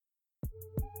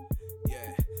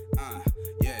Yeah,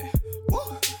 yeah. Woo.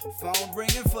 Phone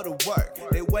ringing for the work.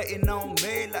 They waiting on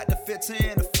me like the 15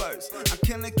 the first. I'm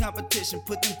killing competition,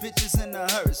 put them bitches in the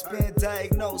hearse. Been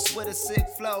diagnosed with a sick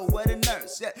flow, with a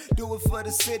nurse. Yeah, do it for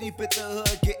the city, but the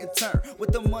hood getting turned.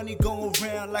 With the money going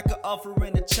around like an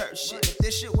offering to church. Shit, if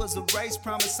this shit was a race,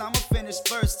 promise I'ma finish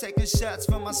first. Taking shots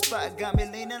from my spot, got me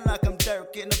leaning like I'm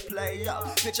Dirk in the playoff.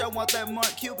 Bitch, I want that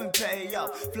Mark Cuban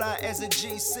payoff. Fly as a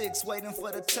G6, waiting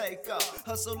for the takeoff.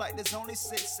 Hustle like there's only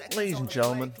 6 seconds. Ladies and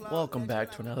gentlemen, welcome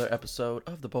back to another episode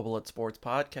of the Bubblehead Sports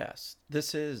Podcast.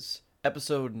 This is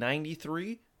episode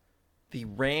 93, the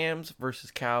Rams versus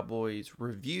Cowboys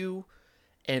review,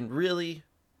 and really,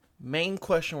 main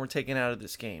question we're taking out of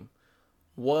this game.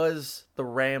 Was the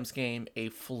Rams game a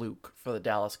fluke for the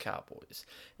Dallas Cowboys?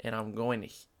 And I'm gonna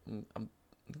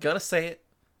say it.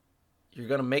 You're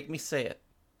gonna make me say it.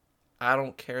 I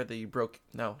don't care that you broke.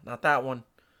 No, not that one.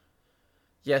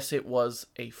 Yes, it was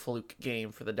a fluke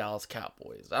game for the Dallas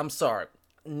Cowboys. I'm sorry.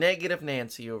 Negative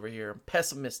Nancy over here. I'm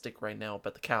pessimistic right now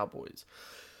about the Cowboys.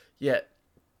 Yet,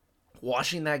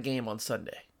 watching that game on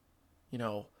Sunday,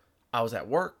 I was at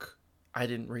work. I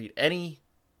didn't read any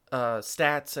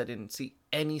stats. I didn't see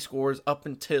any scores up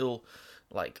until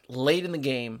late in the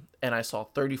game, and I saw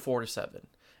 34-7.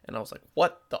 And I was like,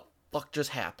 what the fuck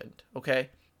just happened? Okay?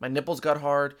 My nipples got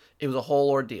hard. It was a whole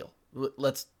ordeal.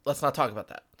 Let's not talk about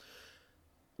that.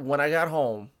 When I got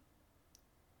home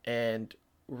and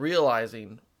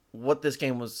realizing what this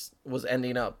game was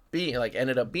ended up being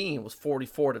was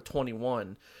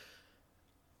 44-21.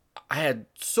 I had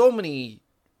so many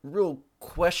real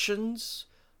questions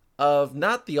of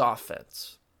not the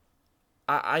offense.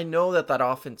 I know that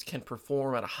offense can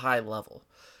perform at a high level.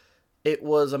 It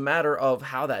was a matter of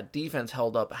how that defense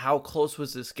held up. How close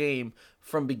was this game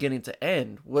from beginning to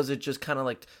end? Was it just kind of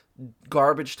like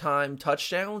garbage time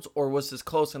touchdowns, or was this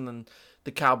close and then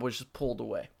the Cowboys just pulled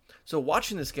away? So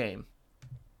watching this game,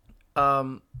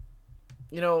 I'm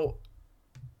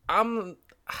gonna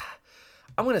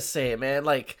say it, man.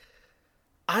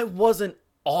 I wasn't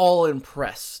all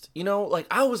impressed.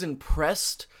 I was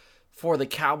impressed for the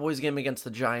Cowboys game against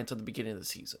the Giants at the beginning of the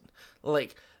season.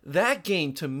 That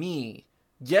game, to me,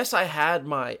 yes, I had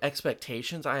my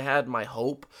expectations, I had my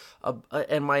hope,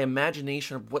 and my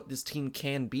imagination of what this team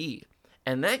can be.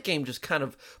 And that game just kind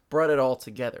of brought it all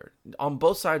together on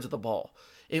both sides of the ball.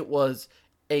 It was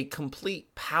a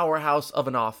complete powerhouse of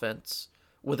an offense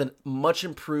with a much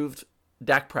improved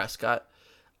Dak Prescott,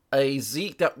 a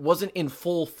Zeke that wasn't in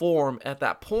full form at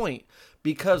that point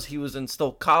because he was in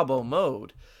still Cabo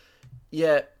mode.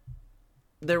 Yet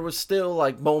there was still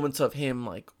moments of him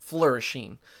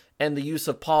flourishing, and the use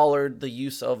of Pollard, the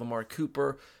use of Amari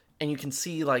Cooper, and you can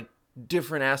see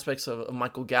different aspects of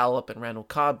Michael Gallup and Randall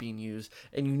Cobb being used,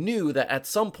 and you knew that at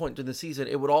some point in the season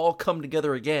it would all come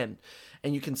together again,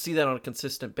 and you can see that on a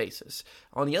consistent basis.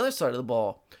 On the other side of the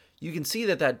ball, you can see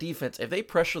that defense, if they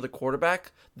pressure the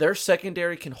quarterback, their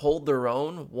secondary can hold their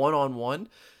own one-on-one.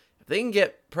 If they can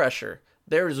get pressure,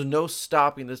 there is no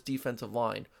stopping this defensive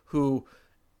line, who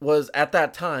was at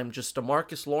that time just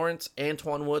DeMarcus Lawrence,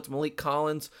 Antoine Woods, Malik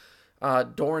Collins,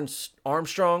 Dorrance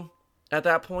Armstrong at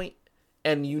that point.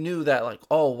 And you knew that,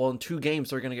 in 2 games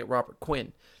they're going to get Robert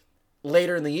Quinn.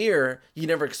 Later in the year, you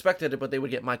never expected it, but they would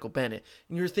get Michael Bennett.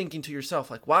 And you're thinking to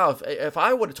yourself, wow, if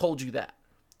I would have told you that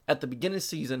at the beginning of the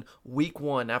season, week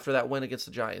 1, after that win against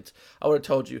the Giants, I would have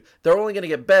told you they're only going to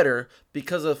get better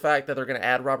because of the fact that they're going to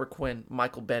add Robert Quinn,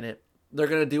 Michael Bennett. They're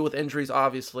going to deal with injuries,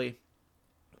 obviously.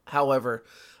 However,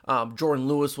 Jordan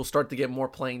Lewis will start to get more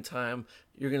playing time.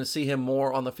 You're going to see him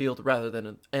more on the field rather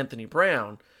than Anthony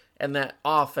Brown. And that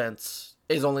offense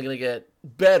is only going to get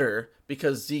better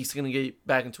because Zeke's going to get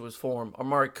back into his form.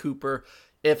 Amari Cooper,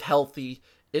 if healthy,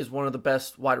 is one of the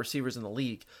best wide receivers in the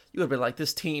league. You would have been like,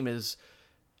 this team is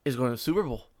going to the Super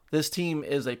Bowl. This team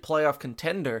is a playoff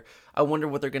contender. I wonder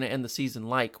what they're going to end the season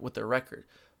with their record.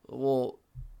 Well,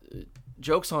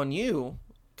 joke's on you,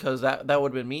 because that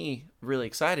would have been me really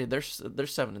excited. They're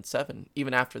 7-7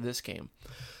 even after this game.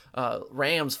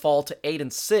 Rams fall to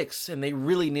 8-6, and they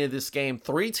really needed this game.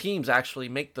 3 teams actually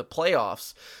make the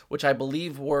playoffs, which I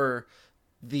believe were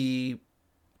the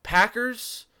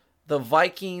Packers, the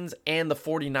Vikings, and the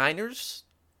 49ers.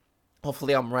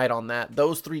 Hopefully I'm right on that.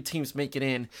 Those 3 teams make it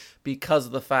in because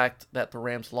of the fact that the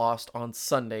Rams lost on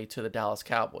Sunday to the Dallas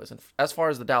Cowboys. And as far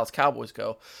as the Dallas Cowboys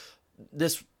go,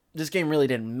 this game really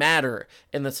didn't matter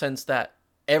in the sense that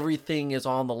everything is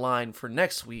on the line for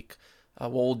next week.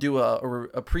 We'll do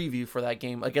a preview for that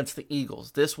game against the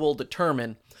Eagles. This will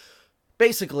determine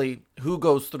basically who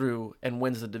goes through and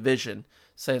wins the division,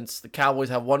 since the Cowboys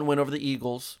have 1 win over the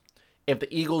Eagles. If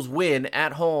the Eagles win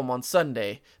at home on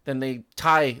Sunday, then they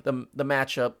tie the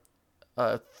matchup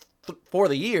for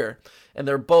the year, and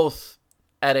they're both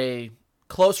at a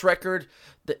close record.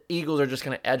 The Eagles are just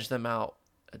going to edge them out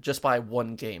just by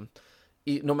one game,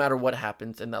 no matter what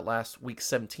happens in that last Week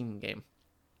 17 game.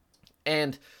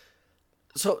 And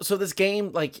so this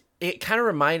game, like, it kind of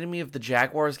reminded me of the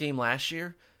Jaguars game last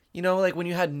year. You know, like when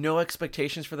you had no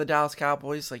expectations for the Dallas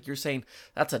Cowboys, like you're saying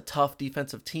that's a tough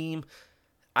defensive team.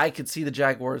 I could see the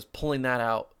Jaguars pulling that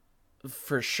out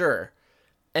for sure.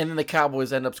 And then the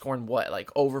Cowboys end up scoring what, like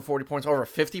over 40 points, over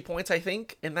 50 points, I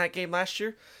think, in that game last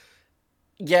year.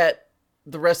 Yet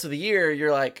the rest of the year,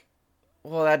 you're like,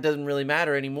 well, that doesn't really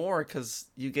matter anymore because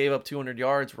you gave up 200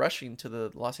 yards rushing to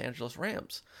the Los Angeles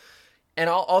Rams. And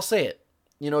I'll say it,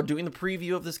 you know, doing the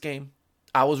preview of this game,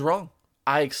 I was wrong.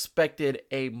 I expected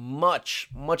a much,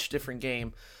 much different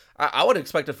game. I would have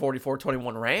expected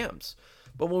 44-21 Rams.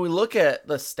 But when we look at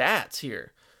the stats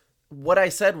here, what I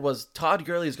said was Todd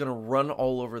Gurley is going to run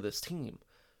all over this team.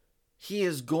 He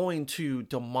is going to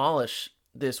demolish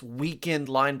this weekend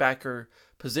linebacker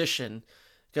position,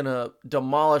 going to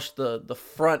demolish the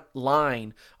front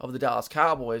line of the Dallas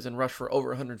Cowboys and rush for over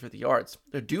 150 yards.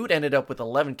 The dude ended up with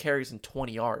 11 carries and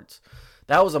 20 yards.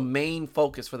 That was a main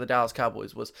focus for the Dallas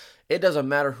Cowboys, was it doesn't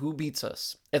matter who beats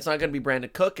us. It's not going to be Brandon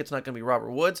Cook. It's not going to be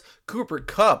Robert Woods. Cooper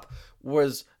Kupp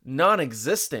was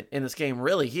non-existent in this game,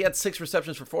 really. He had 6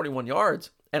 receptions for 41 yards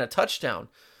and a touchdown.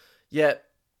 Yet,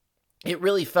 it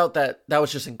really felt that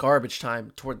was just in garbage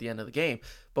time toward the end of the game.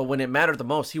 But when it mattered the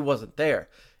most, he wasn't there.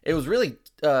 It was really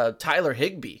Tyler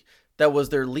Higbee that was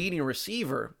their leading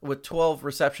receiver with 12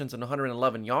 receptions and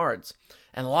 111 yards.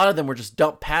 And a lot of them were just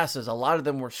dump passes. A lot of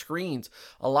them were screens.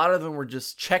 A lot of them were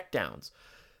just checkdowns.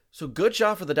 So good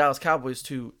job for the Dallas Cowboys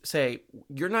to say,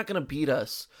 you're not going to beat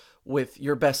us with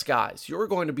your best guys. You're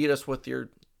going to beat us with your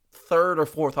third or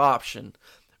fourth option,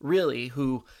 really,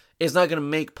 who is not going to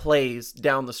make plays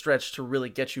down the stretch to really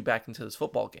get you back into this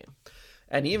football game.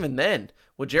 And even then,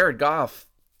 with Jared Goff,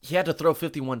 he had to throw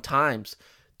 51 times,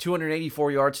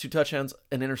 284 yards, 2 touchdowns,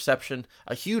 an interception,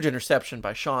 a huge interception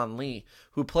by Sean Lee,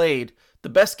 who played the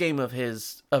best game of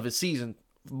his season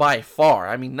by far.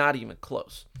 I mean, not even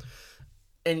close.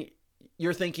 And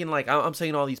you're thinking, like, I'm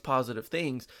saying all these positive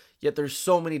things, yet there's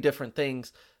so many different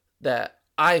things that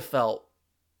I felt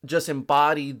just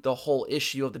embodied the whole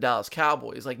issue of the Dallas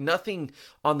Cowboys. Like, nothing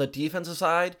on the defensive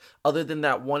side other than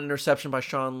that one interception by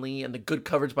Sean Lee and the good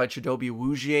coverage by Chidobe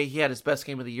Awuzie. He had his best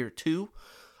game of the year too.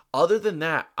 Other than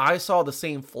that, I saw the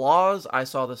same flaws. I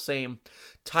saw the same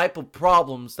type of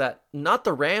problems that not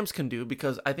the Rams can do,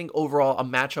 because I think overall a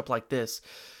matchup like this,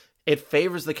 it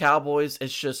favors the Cowboys.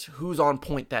 It's just who's on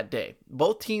point that day.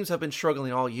 Both teams have been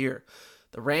struggling all year.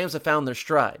 The Rams have found their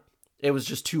stride. It was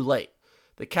just too late.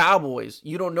 The Cowboys,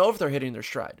 you don't know if they're hitting their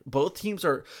stride. Both teams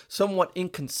are somewhat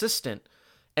inconsistent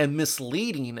and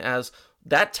misleading, as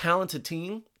that talented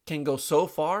team can go so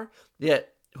far,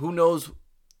 yet who knows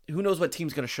what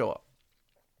team's going to show up.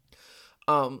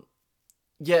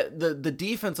 Yet the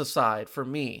defensive side, for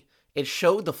me, it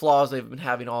showed the flaws they've been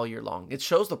having all year long. It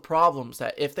shows the problems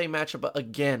that if they match up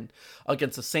again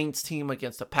against the Saints team,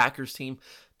 against the Packers team,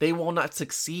 they will not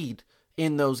succeed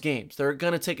in those games. They're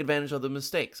going to take advantage of the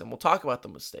mistakes, and we'll talk about the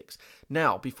mistakes.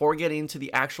 Now, before getting into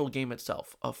the actual game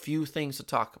itself, a few things to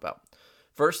talk about.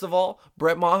 First of all,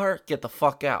 Brett Maher, get the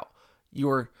fuck out. You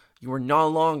are no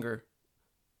longer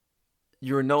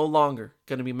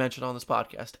going to be mentioned on this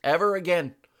podcast ever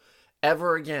again,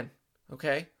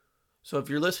 okay? So if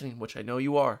you're listening, which I know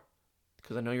you are,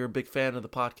 because I know you're a big fan of the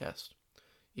podcast,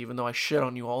 even though I shit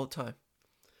on you all the time,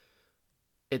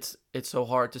 it's so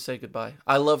hard to say goodbye.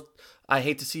 I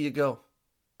hate to see you go,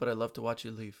 but I love to watch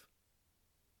you leave.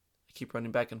 I keep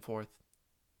running back and forth.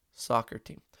 Soccer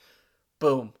team.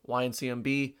 Boom.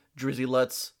 YNCMB, Drizzy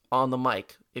Lutz on the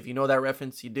mic. If you know that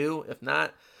reference, you do. If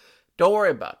not, don't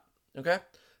worry about it. Okay?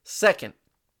 Second,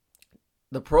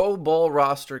 the Pro Bowl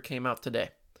roster came out today.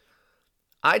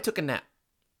 I took a nap,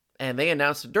 and they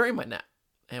announced it during my nap.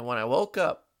 And when I woke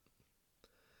up,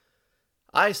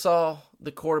 I saw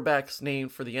the quarterback's name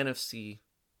for the NFC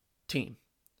team.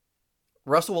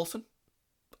 Russell Wilson,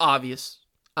 obvious.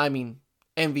 I mean,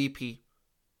 MVP,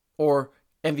 or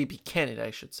MVP candidate,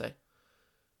 I should say.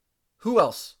 Who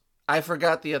else? I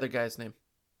forgot the other guy's name.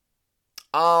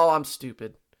 Oh, I'm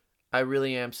stupid. I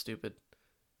really am stupid.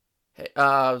 Hey,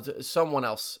 someone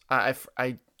else. I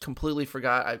completely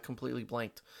forgot. I completely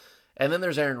blanked. And then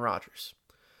there's Aaron Rodgers.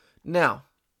 Now,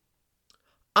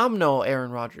 I'm no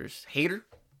Aaron Rodgers hater.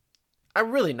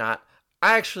 I'm really not.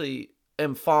 I actually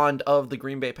am fond of the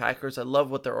Green Bay Packers. I love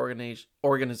what their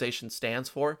organization stands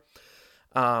for.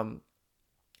 And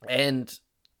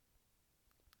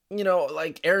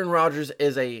like Aaron Rodgers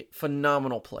is a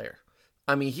phenomenal player.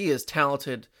 I mean, he is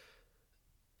talented.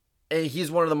 He's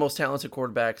one of the most talented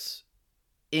quarterbacks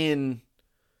in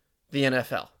the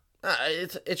NFL.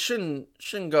 It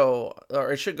shouldn't go,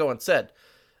 or it should go unsaid.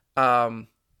 I'm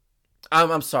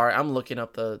sorry. I'm looking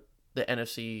up the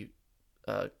NFC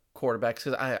quarterbacks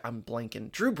because I'm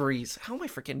blanking. Drew Brees. How am I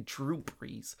freaking Drew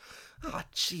Brees? Oh,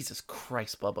 Jesus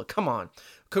Christ, Bubba. Come on.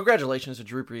 Congratulations to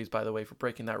Drew Brees, by the way, for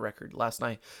breaking that record last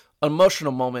night.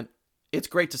 Emotional moment. It's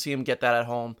great to see him get that at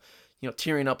home,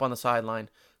 tearing up on the sideline.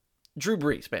 Drew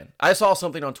Brees, man. I saw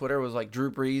something on Twitter. It was like,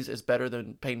 Drew Brees is better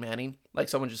than Peyton Manning. Like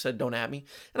someone just said, don't at me.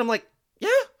 And I'm like, yeah,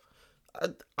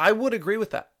 I would agree with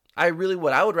that. I really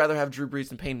would. I would rather have Drew Brees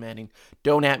than Peyton Manning.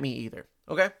 Don't at me either.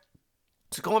 Okay?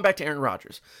 So going back to Aaron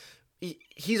Rodgers.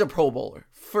 He's a Pro Bowler,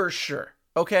 for sure.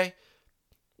 Okay?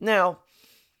 Now,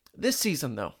 this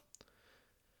season, though,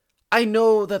 I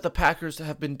know that the Packers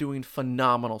have been doing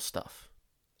phenomenal stuff.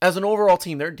 As an overall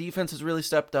team, their defense has really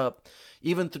stepped up,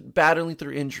 even battling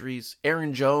through injuries.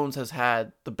 Aaron Jones has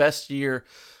had the best year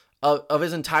of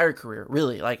his entire career,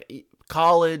 really. Like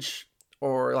college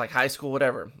or like high school,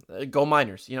 whatever. Go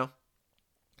Miners,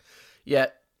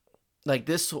 Yet, like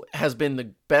this has been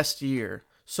the best year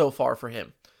so far for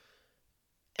him.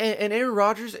 And Aaron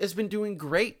Rodgers has been doing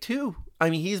great too.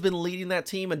 I mean, he's been leading that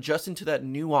team, adjusting to that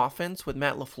new offense with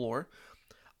Matt LaFleur.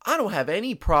 I don't have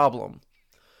any problem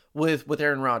with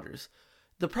Aaron Rodgers.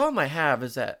 The problem I have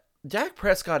is that Dak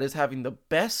Prescott is having the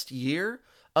best year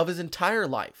of his entire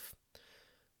life.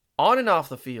 On and off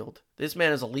the field, this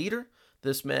man is a leader.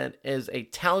 This man is a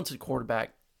talented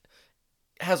quarterback.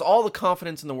 Has all the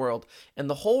confidence in the world. And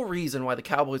the whole reason why the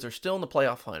Cowboys are still in the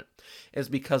playoff hunt is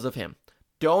because of him.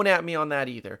 Don't at me on that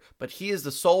either. But he is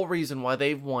the sole reason why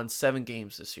they've won 7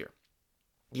 games this year.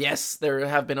 Yes, there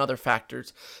have been other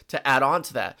factors to add on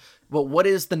to that. But what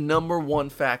is the number one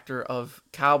factor of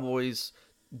Cowboys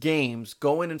games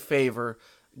going in favor,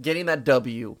 getting that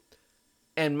W,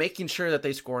 and making sure that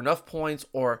they score enough points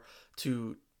or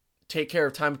to take care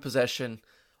of time of possession,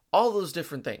 all those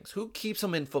different things? Who keeps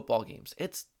them in football games?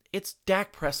 It's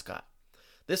Dak Prescott.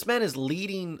 This man is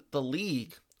leading the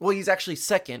league. Well, he's actually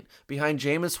second behind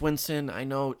Jameis Winston. I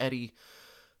know, Eddie.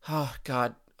 Oh,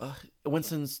 God.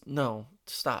 Winston's, no,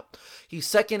 stop. He's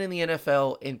second in the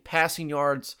NFL in passing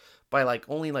yards by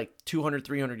only 200,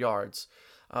 300 yards.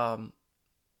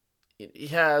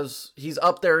 He's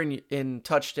up there in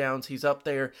touchdowns. He's up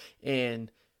there in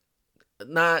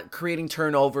not creating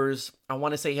turnovers. I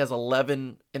want to say he has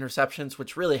 11 interceptions,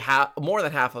 which really more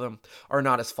than half of them are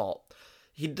not his fault.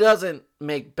 He doesn't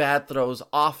make bad throws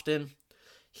often.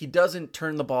 He doesn't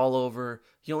turn the ball over.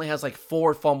 He only has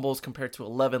 4 fumbles compared to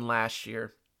 11 last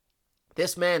year.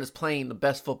 This man is playing the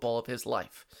best football of his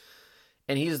life.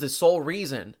 And he is the sole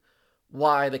reason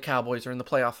why the Cowboys are in the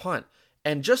playoff hunt.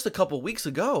 And just a couple weeks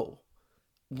ago,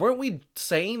 weren't we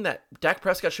saying that Dak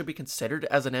Prescott should be considered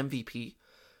as an MVP?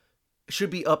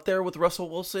 Should be up there with Russell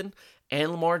Wilson and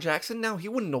Lamar Jackson? Now, he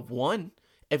wouldn't have won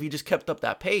if he just kept up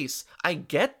that pace. I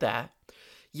get that.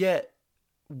 Yet,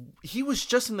 he was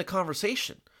just in the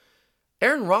conversation.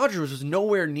 Aaron Rodgers was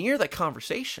nowhere near that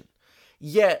conversation.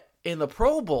 Yet, in the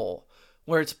Pro Bowl,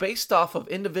 where it's based off of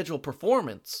individual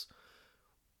performance,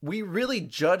 we really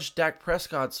judge Dak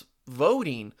Prescott's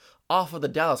voting off of the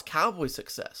Dallas Cowboys'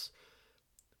 success.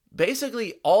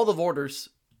 Basically, all the voters,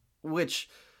 which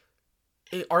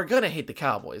are going to hate the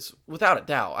Cowboys, without a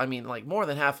doubt. I mean, more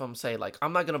than half of them say,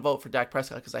 I'm not going to vote for Dak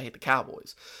Prescott because I hate the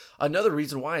Cowboys. Another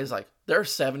reason why is, they're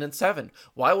 7-7.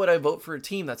 Why would I vote for a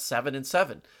team that's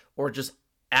 7-7? Or just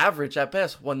average at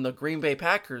best when the Green Bay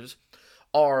Packers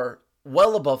are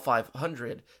well above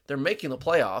 500. They're making the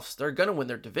playoffs. They're going to win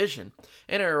their division.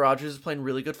 And Aaron Rodgers is playing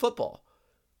really good football.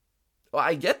 Well,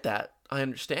 I get that. I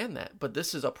understand that. But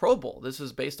this is a Pro Bowl. This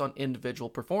is based on individual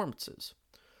performances.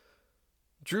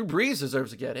 Drew Brees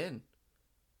deserves to get in.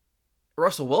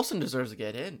 Russell Wilson deserves to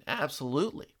get in.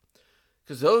 Absolutely.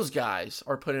 Because those guys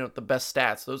are putting up the best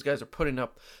stats. Those guys are putting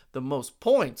up the most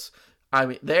points. I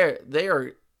mean, they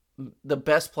are the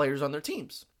best players on their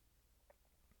teams.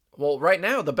 Well, right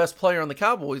now, the best player on the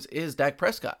Cowboys is Dak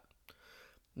Prescott.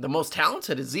 The most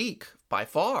talented is Zeke, by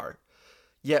far.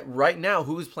 Yet, right now,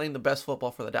 who is playing the best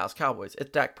football for the Dallas Cowboys? It's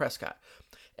Dak Prescott.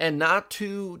 And not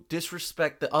to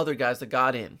disrespect the other guys that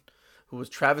got in, who was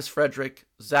Travis Frederick,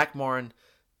 Zach Martin,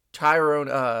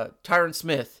 Tyron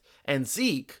Smith, and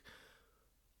Zeke.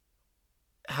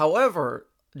 However,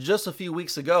 just a few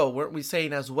weeks ago, weren't we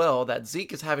saying as well that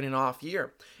Zeke is having an off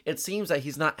year? It seems that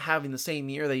he's not having the same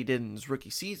year that he did in his rookie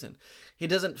season. He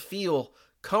doesn't feel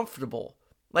comfortable.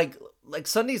 Like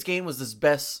Sunday's game was his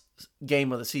best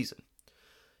game of the season.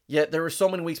 Yet there were so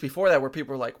many weeks before that where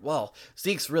people were like, well,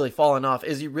 Zeke's really fallen off.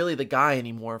 Is he really the guy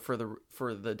anymore for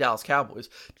the Dallas Cowboys?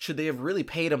 Should they have really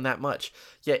paid him that much?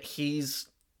 Yet he's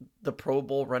the Pro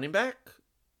Bowl running back.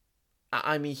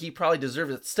 I mean, he probably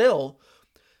deserves it still.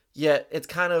 Yet it's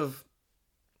kind of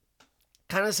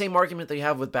the same argument that you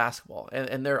have with basketball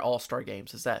and their all-star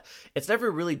games, is that it's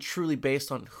never really truly based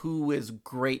on who is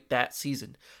great that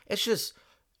season. It's just,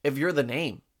 if you're the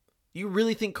name. You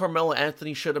really think Carmelo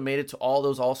Anthony should have made it to all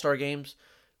those all-star games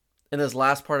in his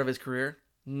last part of his career?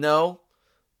 No,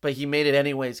 but he made it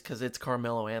anyways because it's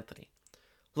Carmelo Anthony.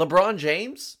 LeBron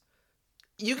James,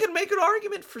 you can make an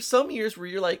argument for some years where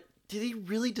you're like, did he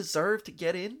really deserve to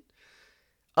get in?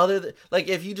 Other than, like,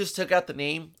 if you just took out the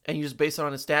name and you just based it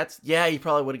on his stats, yeah, he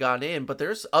probably would have gotten in. But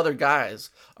there's other guys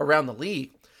around the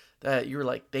league that you're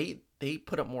like, they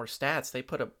put up more stats, they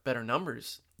put up better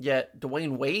numbers. Yet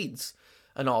Dwayne Wade's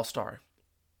an all-star.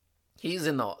 He's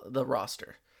in the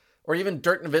roster. Or even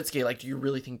Dirk Nowitzki. Like, do you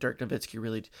really think Dirk Nowitzki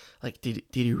really, like, did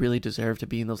he really deserve to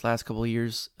be in those last couple of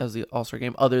years as the all-star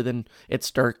game? Other than it's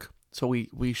Dirk, so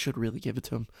we should really give it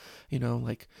to him. You know,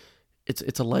 like,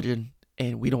 it's a legend,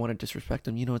 and we don't want to disrespect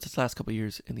him. You know, it's his last couple of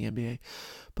years in the NBA.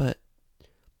 But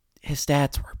his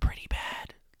stats were pretty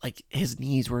bad. Like, his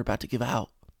knees were about to give out.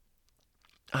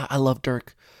 I love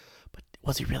Dirk, but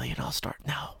was he really an all-star?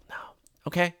 No.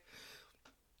 Okay?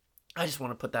 I just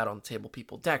want to put that on the table,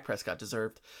 people. Dak Prescott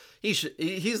deserved.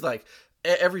 He's like,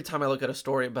 every time I look at a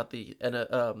story about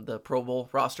the Pro Bowl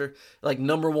roster, like,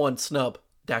 number one snub,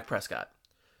 Dak Prescott.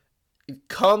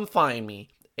 Come find me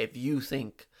if you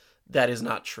think that is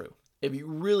not true. If you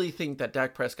really think that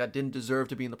Dak Prescott didn't deserve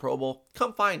to be in the Pro Bowl,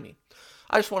 come find me.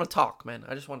 I just want to talk, man.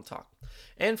 I just want to talk.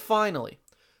 And finally,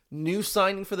 new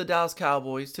signing for the Dallas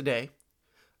Cowboys today.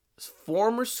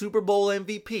 Former Super Bowl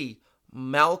MVP,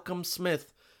 Malcolm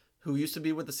Smith, who used to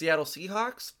be with the Seattle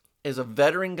Seahawks, is a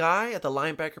veteran guy at the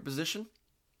linebacker position.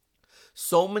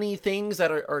 So many things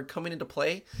that are coming into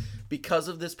play because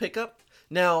of this pickup.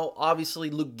 Now, obviously,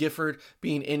 Luke Gifford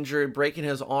being injured, breaking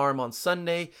his arm on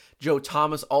Sunday. Joe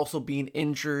Thomas also being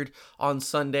injured on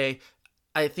Sunday.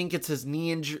 I think it's his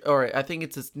knee injury, or I think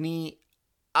it's his knee.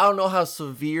 I don't know how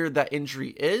severe that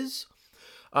injury is.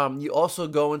 You also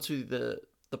go into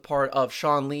the part of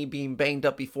Sean Lee being banged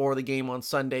up before the game on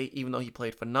Sunday, even though he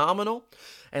played phenomenal.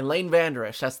 And Leighton Vander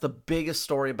Esch, that's the biggest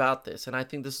story about this. And I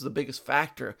think this is the biggest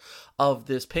factor of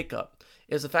this pickup,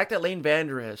 is the fact that Leighton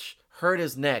Vander Esch hurt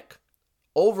his neck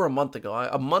over a month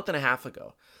and a half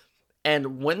ago.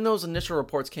 And when those initial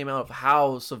reports came out of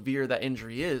how severe that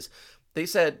injury is, they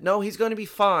said, no, he's going to be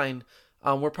fine.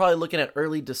 We're probably looking at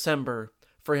early December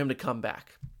for him to come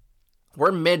back.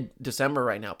 We're mid-December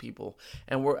right now, people.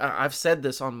 And I've said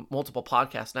this on multiple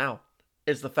podcasts now,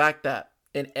 is the fact that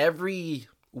in every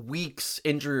week's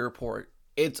injury report,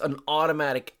 it's an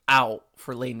automatic out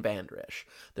for Leighton Vander Esch.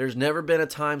 There's never been a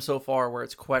time so far where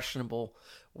it's questionable,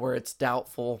 where it's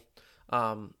doubtful.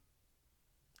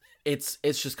 It's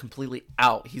just completely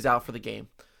out. He's out for the game.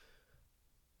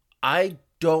 I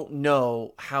don't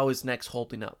know how his neck's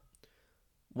holding up.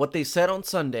 What they said on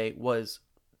Sunday was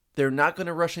they're not going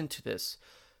to rush into this.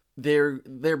 They're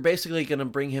basically going to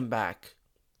bring him back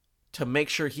to make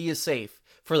sure he is safe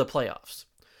for the playoffs.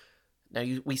 Now,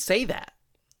 we say that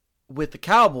with the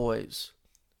Cowboys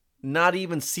not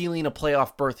even sealing a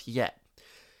playoff berth yet.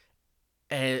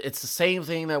 And it's the same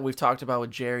thing that we've talked about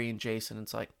with Jerry and Jason.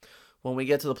 It's like, when we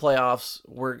get to the playoffs,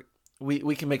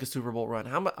 we can make a Super Bowl run.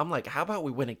 I'm like, how about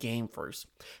we win a game first?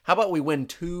 How about we win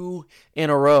two in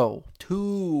a row,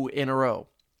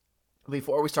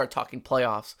 before we start talking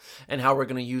playoffs and how we're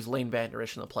going to use Leighton Vander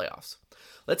Esch in the playoffs.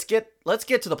 Let's get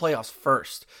to the playoffs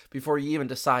first before you even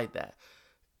decide that.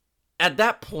 At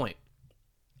that point,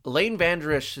 Leighton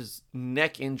Vander Esch's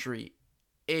neck injury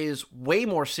is way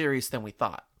more serious than we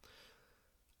thought.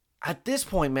 At this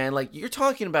point, man, like, you're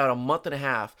talking about a month and a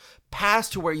half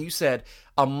past to where you said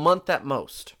a month at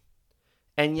most.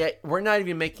 And yet we're not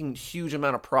even making a huge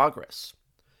amount of progress.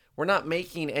 We're not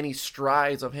making any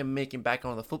strides of him making back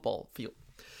on the football field.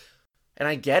 And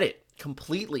I get it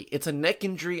completely. It's a neck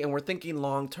injury and we're thinking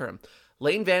long term.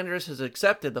 Leighton Vander Esch has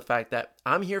accepted the fact that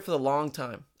I'm here for the long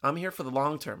time. I'm here for the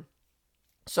long term.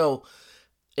 So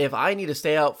if I need to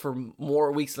stay out for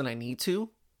more weeks than I need to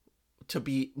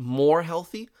be more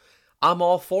healthy, I'm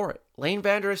all for it. Leighton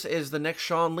Vander Esch is the next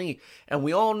Sean Lee. And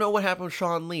we all know what happened with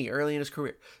Sean Lee early in his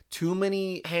career. Too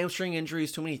many hamstring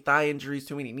injuries, too many thigh injuries,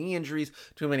 too many knee injuries,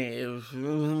 too many...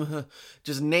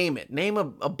 Just name it. Name a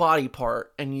body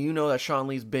part, and you know that Sean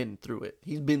Lee's been through it.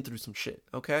 He's been through some shit,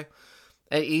 okay?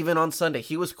 And even on Sunday,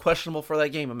 he was questionable for that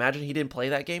game. Imagine he didn't play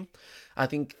that game. I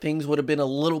think things would have been a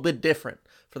little bit different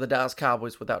for the Dallas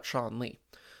Cowboys without Sean Lee.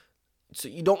 So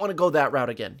you don't want to go that route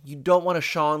again. You don't want a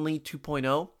Sean Lee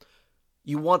 2.0.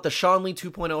 You want the Sean Lee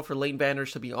 2.0 for Leighton Vander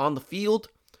Esch to be on the field,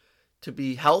 to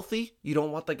be healthy. You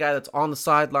don't want the guy that's on the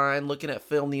sideline looking at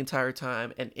film the entire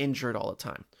time and injured all the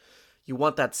time. You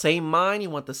want that same mind. You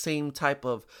want the same type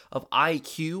of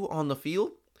IQ on the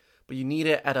field, but you need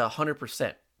it at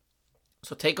 100%.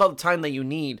 So take all the time that you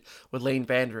need with Leighton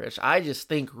Vander Esch. I just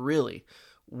think really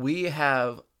we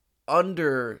have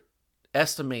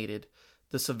underestimated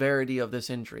the severity of this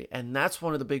injury, and that's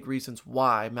one of the big reasons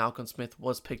why Malcolm Smith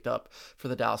was picked up for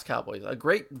the Dallas Cowboys. A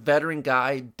great veteran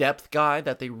guy, depth guy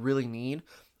that they really need.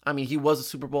 I mean, he was a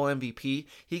Super Bowl MVP.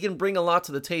 He can bring a lot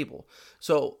to the table.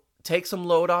 So take some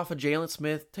load off of Jalen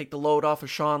Smith, take the load off of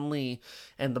Sean Lee,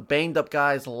 and the banged up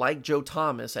guys like Joe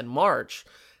Thomas and March.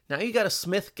 Now you got a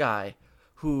Smith guy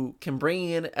who can bring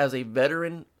in as a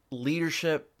veteran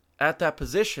leadership at that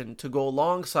position to go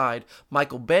alongside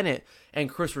Michael Bennett and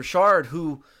Chris Richard,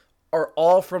 who are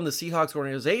all from the Seahawks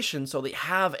organization, so they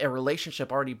have a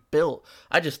relationship already built.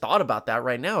 I just thought about that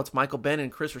right now. It's Michael Bennett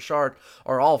and Chris Richard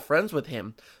are all friends with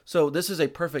him. So this is a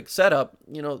perfect setup.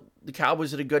 You know, the Cowboys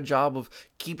did a good job of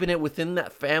keeping it within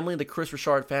that family, the Chris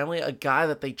Richard family, a guy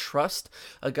that they trust,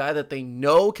 a guy that they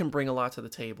know can bring a lot to the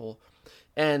table,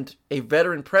 and a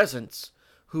veteran presence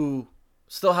who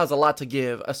still has a lot to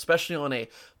give, especially on a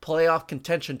playoff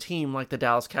contention team like the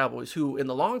Dallas Cowboys, who in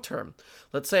the long term,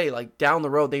 let's say like down the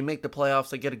road, they make the playoffs,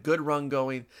 they get a good run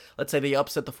going. Let's say they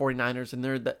upset the 49ers and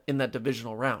they're in that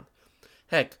divisional round.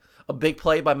 Heck, a big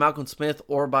play by Malcolm Smith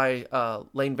or by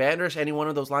Leighton Vander Esch, any one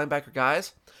of those linebacker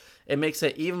guys, it makes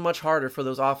it even much harder for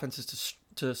those offenses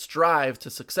to strive to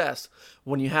success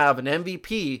when you have an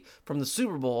MVP from the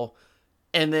Super Bowl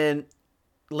and then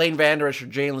Leighton Vander Esch or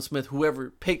Jalen Smith, whoever,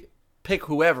 pick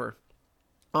whoever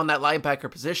on that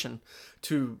linebacker position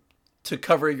to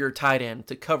cover your tight end,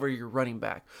 to cover your running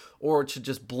back, or to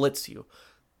just blitz you.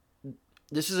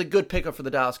 This is a good pickup for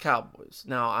the Dallas Cowboys.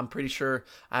 Now, I'm pretty sure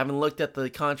I haven't looked at the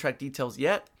contract details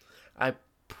yet. I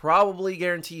probably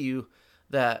guarantee you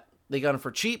that they got him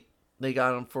for cheap. They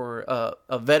got him for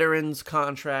a veteran's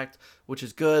contract, which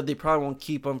is good. They probably won't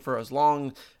keep him for as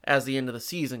long as the end of the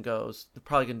season goes. They're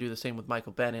probably going to do the same with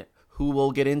Michael Bennett, who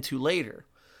we'll get into later.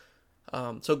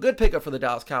 So good pickup for the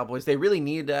Dallas Cowboys. They really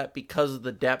need that because of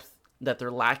the depth that they're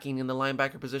lacking in the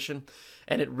linebacker position.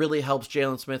 And it really helps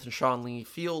Jalen Smith and Sean Lee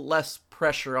feel less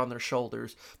pressure on their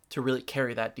shoulders to really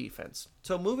carry that defense.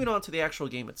 So moving on to the actual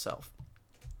game itself.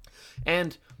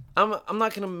 And I'm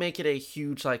not going to make it a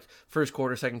huge like first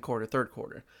quarter, second quarter, third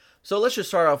quarter. So let's just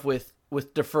start off with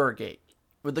Defergate,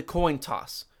 with the coin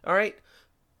toss. All right?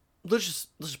 Let's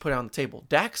just put it on the table.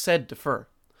 Dak said defer.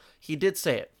 He did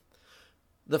say it.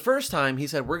 The first time he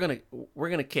said we're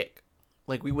gonna kick,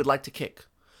 like we would like to kick.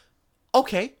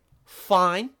 Okay,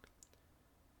 fine.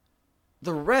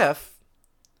 The ref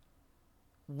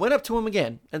went up to him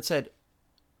again and said,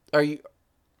 "Are you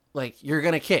like you're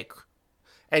gonna kick?"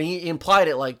 And he implied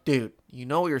it like, "Dude, you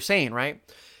know what you're saying, right?"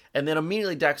 And then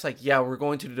immediately Dak's like, "Yeah, we're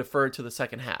going to defer to the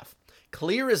second half."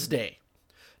 Clear as day.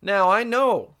 Now I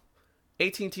know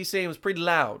AT&T Stadium is pretty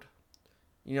loud.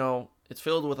 You know, it's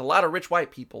filled with a lot of rich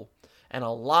white people and a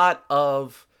lot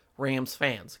of Rams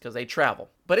fans because they travel.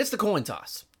 But it's the coin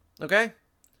toss, okay?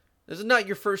 This is not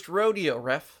your first rodeo,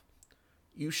 ref.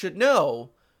 You should know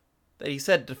that he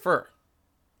said defer.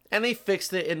 And they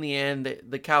fixed it in the end.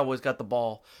 The Cowboys got the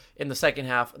ball in the second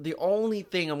half. The only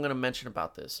thing I'm going to mention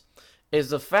about this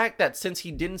is the fact that since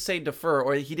he didn't say defer,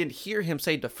 or he didn't hear him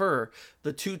say defer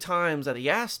the two times that he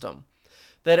asked him,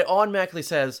 that it automatically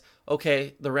says,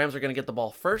 okay, the Rams are going to get the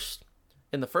ball first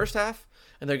in the first half,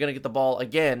 and they're going to get the ball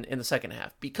again in the second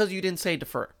half because you didn't say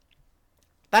defer.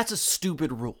 That's a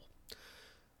stupid rule.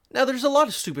 Now, there's a lot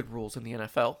of stupid rules in the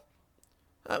NFL.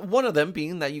 One of them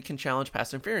being that you can challenge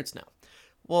pass interference now.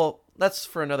 Well, that's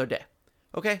for another day,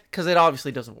 okay? Because it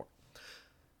obviously doesn't work.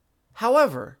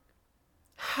 However,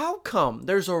 how come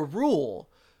there's a rule,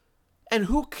 and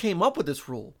who came up with this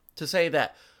rule to say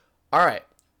that, all right,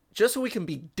 just so we can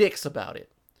be dicks about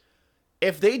it,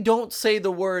 if they don't say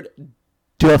the word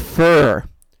defer,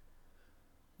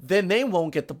 then they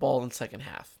won't get the ball in the second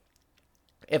half.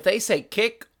 If they say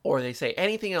kick or they say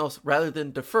anything else rather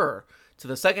than defer to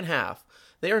the second half,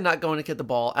 they are not going to get the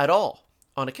ball at all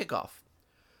on a kickoff.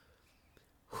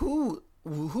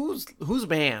 Whose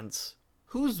man's,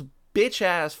 whose bitch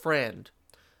ass friend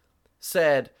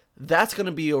said that's going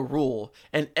to be a rule,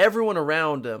 and everyone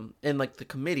around them in like the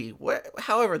committee,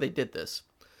 however they did this,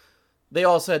 they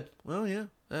all said, well, yeah,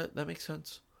 that makes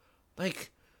sense.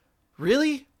 Like,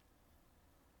 really?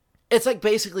 It's like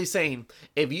basically saying,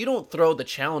 if you don't throw the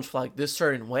challenge flag this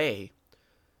certain way,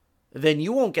 then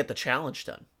you won't get the challenge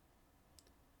done.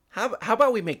 How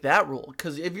about we make that rule?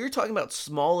 Because if you're talking about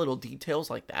small little details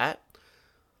like that,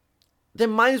 then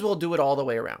might as well do it all the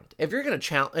way around. If you're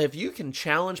gonna if you can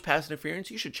challenge pass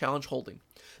interference, you should challenge holding.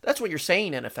 That's what you're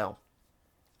saying, NFL.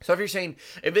 So if you're saying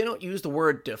if they don't use the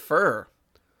word defer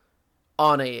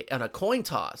on a coin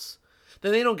toss,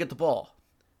 then they don't get the ball.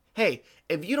 Hey,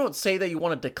 if you don't say that you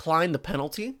want to decline the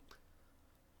penalty,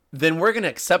 then we're gonna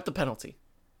accept the penalty,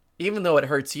 even though it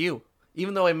hurts you,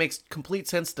 even though it makes complete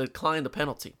sense to decline the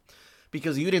penalty,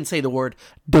 because you didn't say the word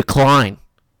decline.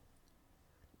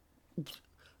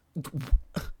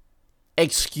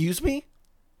 Excuse me?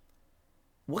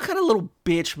 What kind of little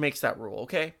bitch makes that rule,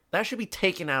 okay? That should be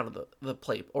taken out of the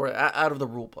play or out of the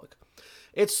rule book.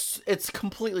 It's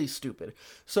completely stupid.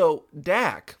 So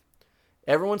Dak,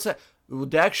 everyone said, well,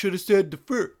 Dak should have said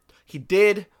defer. He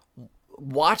did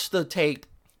watch the tape,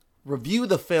 review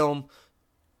the film,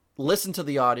 listen to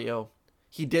the audio.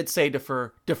 He did say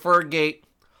defer. Defer gate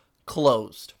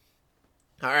closed.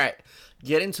 All right,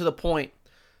 getting to the point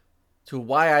to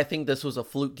why I think this was a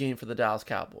fluke game for the Dallas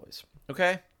Cowboys.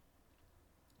 Okay?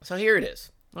 So here it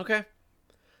is. Okay?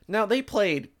 Now, they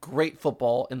played great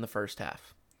football in the first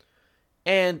half.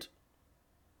 And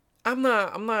I'm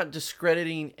not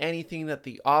discrediting anything that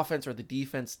the offense or the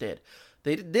defense did.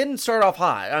 They didn't start off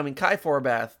high. I mean, Kai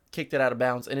Forbath kicked it out of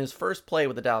bounds in his first play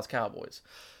with the Dallas Cowboys.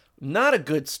 Not a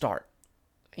good start.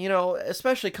 You know,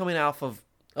 especially coming off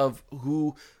of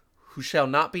who shall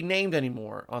not be named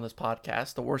anymore on this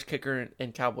podcast, the worst kicker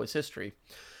in Cowboys history.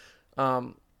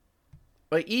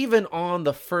 But even on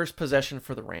the first possession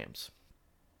for the Rams,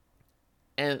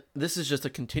 and this is just a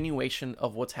continuation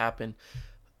of what's happened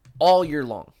all year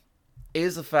long,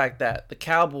 is the fact that the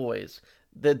Cowboys,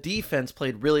 the defense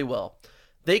played really well.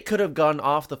 They could have gone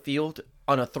off the field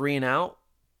on a 3-and-out.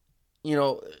 You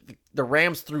know, the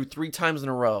Rams threw 3 times in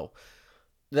a row.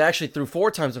 They actually threw 4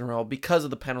 times in a row because of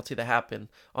the penalty that happened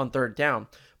on third down.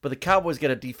 But the Cowboys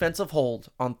get a defensive hold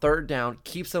on third down,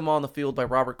 keeps them on the field by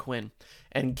Robert Quinn,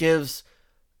 and gives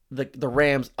the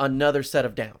Rams another set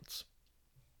of downs.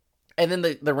 And then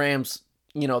the Rams,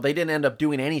 you know, they didn't end up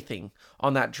doing anything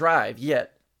on that drive,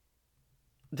 yet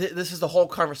this is the whole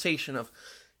conversation of,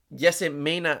 yes, it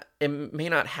may not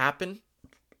happen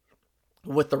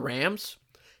with the Rams.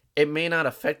 It may not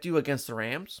affect you against the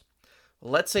Rams.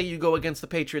 Let's say you go against the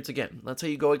Patriots again. Let's say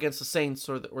you go against the Saints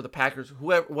or the Packers,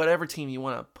 whatever team you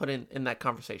want to put in that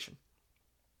conversation.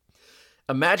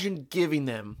 Imagine giving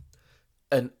them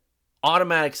an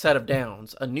automatic set of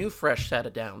downs, a new fresh set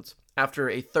of downs, after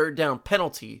a third down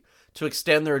penalty to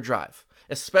extend their drive,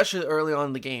 especially early on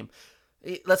in the game.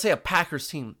 Let's say a Packers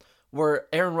team where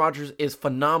Aaron Rodgers is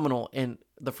phenomenal in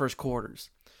the first quarters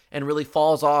and really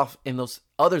falls off in those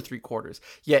other 3 quarters.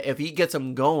 Yet if he gets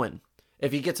them going,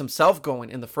 if he gets himself going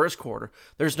in the first quarter,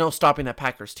 there's no stopping that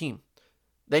Packers team.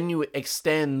 Then you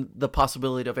extend the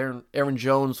possibility of Aaron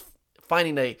Jones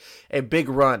finding a big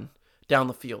run down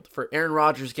the field, for Aaron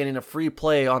Rodgers getting a free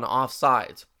play on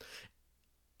offsides.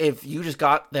 If you just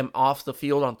got them off the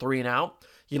field on 3-and-out,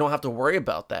 you don't have to worry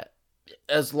about that,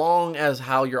 as long as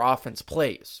how your offense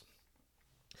plays.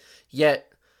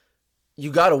 Yet,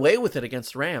 you got away with it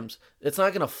against the Rams. It's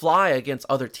not going to fly against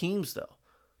other teams, though.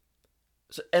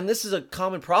 So, and this is a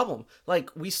common problem. Like,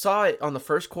 we saw it on the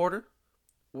first quarter,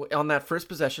 on that first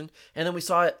possession, and then we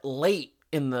saw it late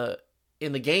in the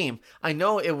game. I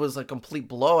know it was a complete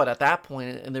blowout at that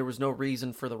point, and there was no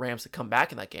reason for the Rams to come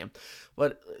back in that game.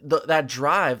 But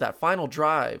that final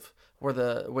drive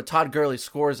where Todd Gurley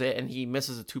scores it and he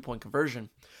misses a 2-point conversion,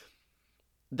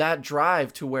 that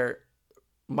drive to where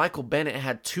Michael Bennett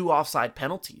had 2 offside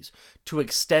penalties to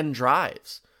extend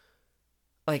drives.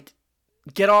 Like,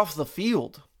 get off the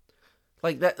field.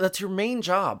 Like, that's your main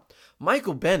job.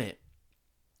 Michael Bennett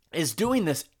is doing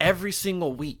this every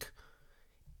single week.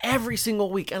 Every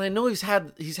single week. And I know he's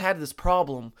had this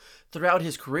problem throughout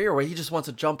his career where he just wants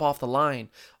to jump off the line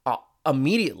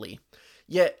immediately.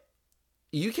 Yet,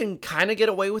 you can kind of get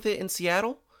away with it in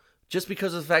Seattle just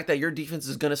because of the fact that your defense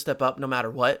is going to step up no matter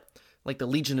what. Like, the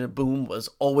Legion of Boom was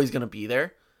always going to be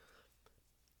there.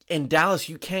 In Dallas,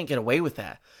 you can't get away with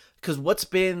that. Because what's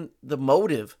been the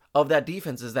motive of that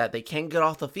defense is that they can't get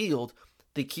off the field,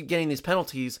 they keep getting these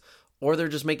penalties, or they're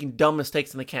just making dumb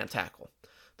mistakes and they can't tackle.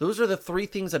 Those are the 3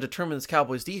 things that determine this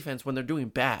Cowboys defense when they're doing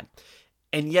bad.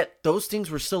 And yet, those things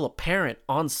were still apparent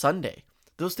on Sunday.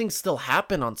 Those things still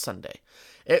happen on Sunday.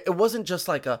 It wasn't just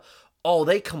like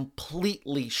they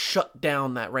completely shut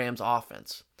down that Rams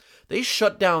offense. They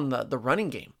shut down the running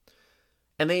game.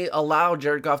 And they allowed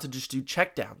Jared Goff to just do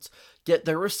checkdowns. Yet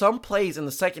there were some plays in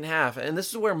the second half, and this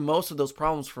is where most of those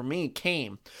problems for me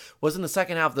came, was in the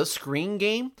second half. The screen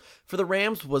game for the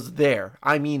Rams was there.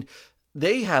 I mean,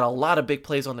 they had a lot of big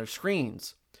plays on their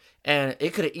screens, and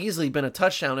it could have easily been a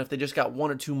touchdown if they just got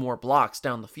one or two more blocks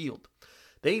down the field.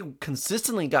 They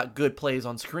consistently got good plays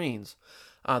on screens.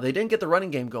 They didn't get the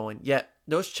running game going, yet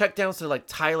those checkdowns to like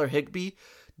Tyler Higbee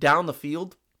down the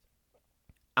field,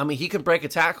 I mean, he can break a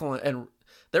tackle, and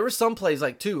there were some plays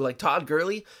like Todd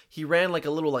Gurley, he ran like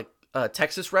a little like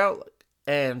Texas route,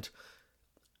 and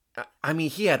I mean,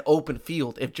 he had open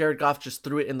field. If Jared Goff just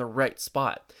threw it in the right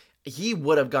spot, he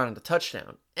would have gotten the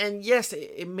touchdown. And yes,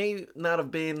 it may not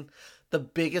have been the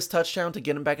biggest touchdown to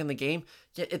get him back in the game.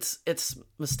 Yeah, it's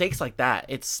mistakes like that.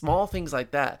 It's small things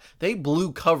like that. They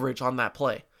blew coverage on that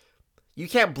play. You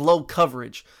can't blow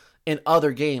coverage in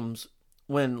other games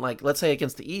when, like, let's say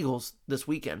against the Eagles this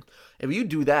weekend. If you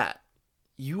do that,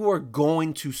 you are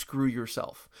going to screw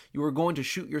yourself. You are going to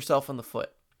shoot yourself in the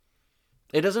foot.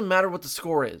 It doesn't matter what the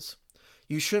score is.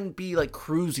 You shouldn't be like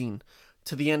cruising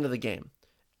to the end of the game.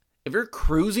 If you're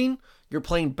cruising, you're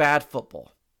playing bad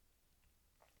football.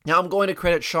 Now I'm going to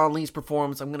credit Sean Lee's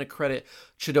performance. I'm going to credit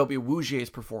Chidobe Awuje's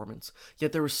performance.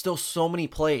 Yet there were still so many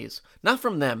plays, not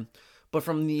from them, but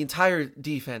from the entire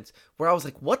defense, where I was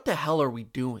like, what the hell are we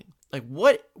doing? Like,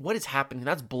 what is happening?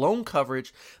 That's blown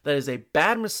coverage. That is a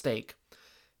bad mistake.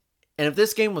 And if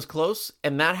this game was close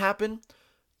and that happened,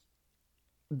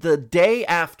 the day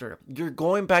after, you're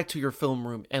going back to your film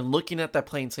room and looking at that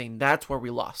play and saying, that's where we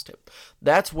lost it.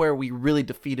 That's where we really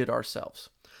defeated ourselves.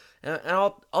 And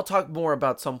I'll talk more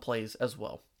about some plays as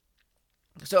well.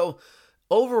 So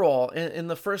overall, in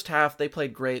the first half, they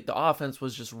played great. The offense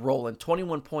was just rolling.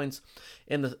 21 points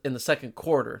in the second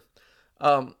quarter.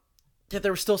 Yet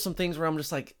there were still some things where I'm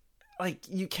just like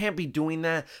you can't be doing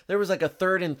that. There was like a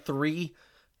 3rd and 3,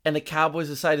 and the Cowboys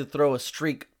decided to throw a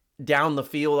streak down the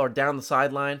field or down the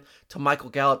sideline to Michael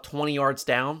Gallup 20 yards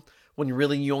down when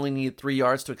you only needed 3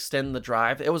 yards to extend the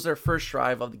drive. It was their first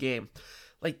drive of the game.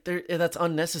 Like, that's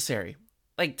unnecessary.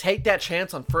 Like, take that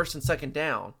chance on 1st and 2nd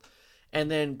down and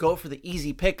then go for the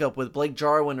easy pickup with Blake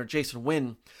Jarwin or Jason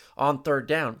Witten on 3rd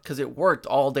down, because it worked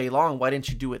all day long. Why didn't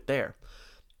you do it there?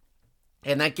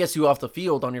 And that gets you off the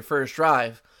field on your first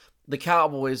drive. The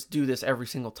Cowboys do this every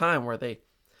single time, where they,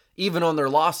 even on their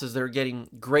losses, they're getting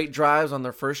great drives on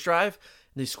their first drive.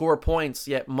 They score points,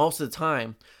 yet most of the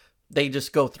time, they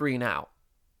just go 3 and out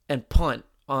and punt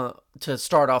to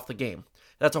start off the game.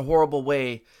 That's a horrible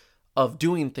way of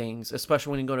doing things, especially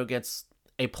when you go against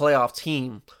a playoff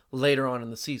team later on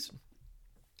in the season.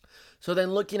 So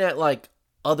then looking at like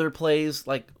other plays,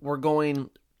 like we're going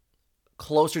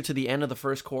closer to the end of the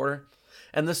first quarter,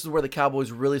 and this is where the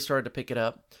Cowboys really started to pick it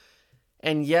up.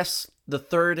 And yes, the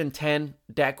 3rd and 10,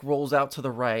 Dak rolls out to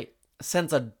the right,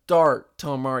 sends a dart to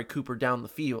Amari Cooper down the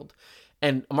field,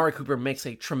 and Amari Cooper makes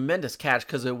a tremendous catch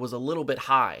because it was a little bit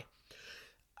high.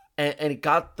 And it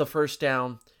got the first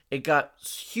down. It got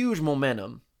huge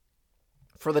momentum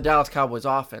for the Dallas Cowboys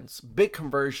offense. Big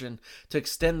conversion to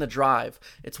extend the drive.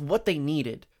 It's what they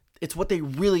needed. It's what they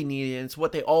really needed, and it's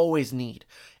what they always need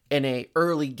in a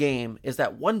early game, is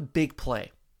that one big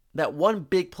play. That one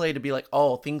big play to be like,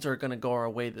 oh, things are going to go our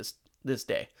way this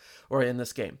day or in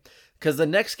this game. Because the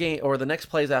next game or the next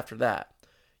plays after that,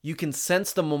 you can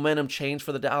sense the momentum change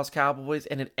for the Dallas Cowboys,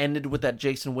 and it ended with that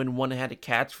Jason Witten one-handed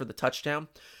catch for the touchdown.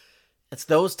 It's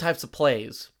those types of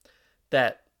plays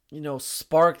that,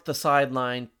 spark the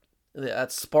sideline,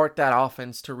 that spark that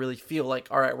offense to really feel like,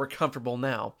 all right, we're comfortable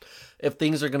now. If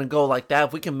things are going to go like that,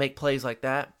 if we can make plays like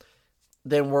that,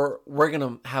 then we're going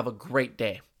to have a great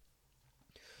day.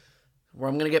 Where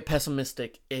I'm going to get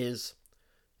pessimistic is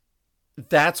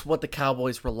that's what the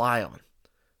Cowboys rely on.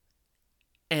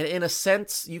 And in a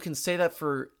sense, you can say that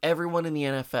for everyone in the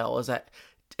NFL, is that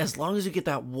as long as you get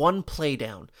that one play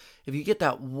down, if you get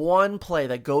that one play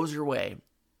that goes your way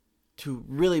to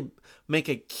really make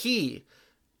a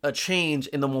change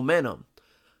in the momentum,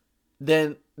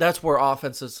 then that's where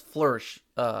offenses flourish,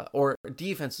 or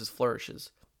defenses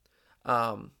flourishes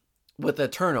with a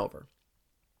turnover.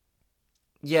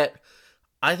 Yet,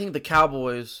 I think the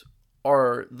Cowboys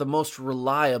are the most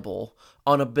reliable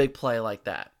on a big play like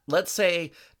that. Let's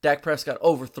say Dak Prescott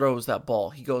overthrows that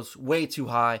ball. He goes way too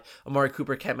high. Amari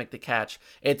Cooper can't make the catch.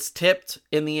 It's tipped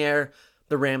in the air.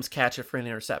 The Rams catch it for an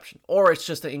interception. Or it's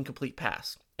just an incomplete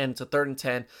pass. And it's a 3rd and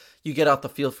 10. You get off the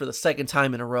field for the second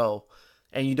time in a row,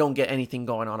 and you don't get anything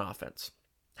going on offense.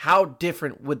 How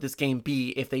different would this game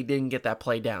be if they didn't get that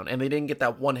play down and they didn't get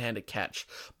that one-handed catch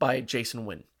by Jason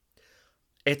Witten?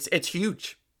 It's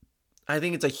huge. I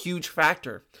think it's a huge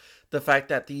factor. The fact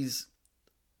that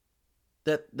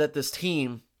this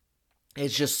team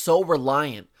is just so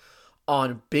reliant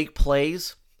on big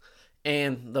plays,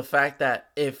 and the fact that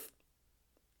if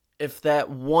if that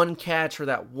one catch or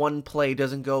that one play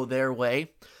doesn't go their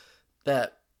way,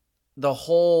 that the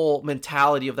whole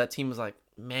mentality of that team is like,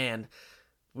 man,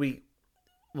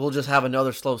 we'll just have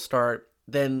another slow start.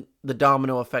 Then the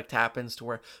domino effect happens to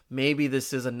where maybe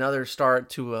this is another start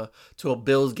to a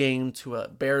Bills game, to a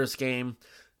Bears game,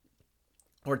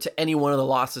 or to any one of the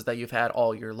losses that you've had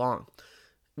all year long.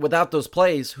 Without those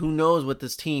plays, who knows what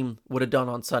this team would have done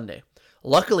on Sunday.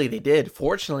 Luckily they did.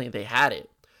 Fortunately, they had it.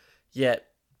 Yet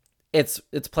it's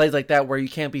plays like that where you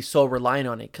can't be so reliant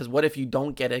on it, because what if you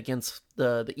don't get it against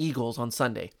the Eagles on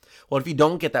Sunday? What if you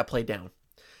don't get that play down?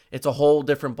 It's a whole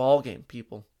different ball game,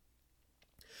 people.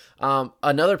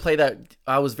 Another play that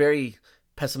I was very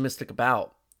pessimistic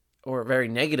about, or very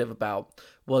negative about,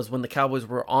 was when the Cowboys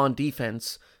were on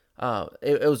defense.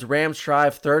 It was Rams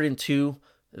drive, 3rd and 2.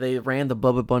 They ran the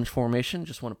Bubba Bunch formation.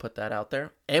 Just want to put that out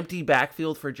there. Empty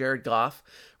backfield for Jared Goff.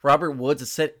 Robert Woods is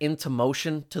set into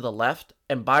motion to the left,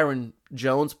 and Byron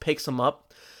Jones picks him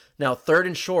up. Now, 3rd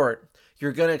and short,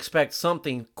 you're going to expect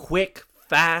something quick,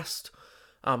 fast,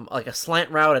 like a slant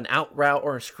route, an out route,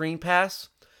 or a screen pass.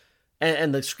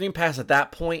 And the screen pass at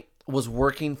that point was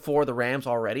working for the Rams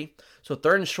already. So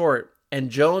 3rd and short, and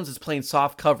Jones is playing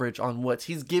soft coverage on Woods.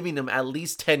 He's giving him at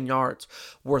least 10 yards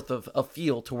worth of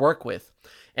field to work with.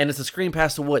 And it's a screen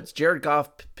pass to Woods. Jared Goff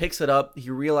picks it up. He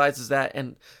realizes that.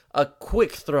 And a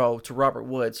quick throw to Robert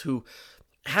Woods, who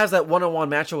has that one-on-one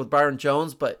matchup with Byron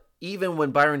Jones. But even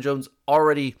when Byron Jones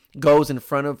already goes in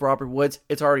front of Robert Woods,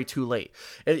 it's already too late.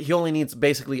 He only needs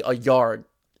basically a yard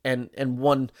and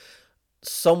one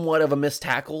somewhat of a missed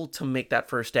tackle to make that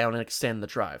first down and extend the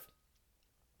drive.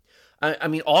 I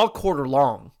mean, all quarter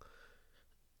long,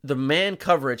 the man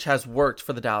coverage has worked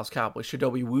for the Dallas Cowboys.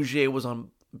 Chidobe Awuzie was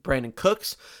on Brandon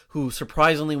Cooks, who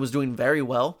surprisingly was doing very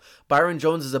well. Byron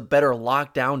Jones is a better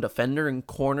lockdown defender and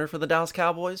corner for the Dallas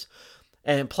Cowboys,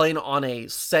 and playing on a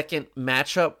second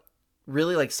matchup,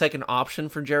 really like second option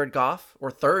for Jared Goff, or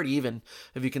third even,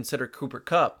 if you consider Cooper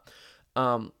Kupp.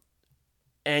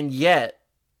 And yet,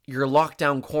 your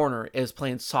lockdown corner is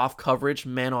playing soft coverage,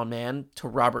 man-on-man, to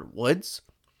Robert Woods.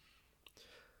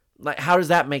 Like, how does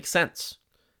that make sense?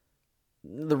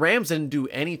 The Rams didn't do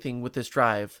anything with this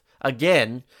drive.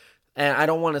 Again, and I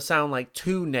don't want to sound like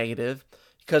too negative,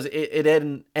 because it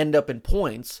didn't end up in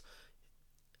points.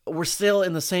 We're still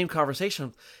in the same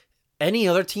conversation. Any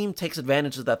other team takes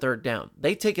advantage of that 3rd down.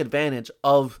 They take advantage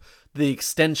of the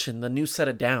extension, the new set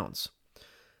of downs.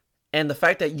 And the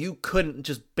fact that you couldn't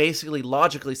just basically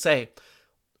logically say,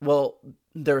 well,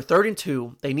 they're 3rd and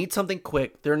 2. They need something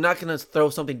quick. They're not going to throw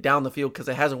something down the field because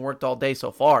it hasn't worked all day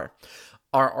so far.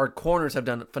 Our corners have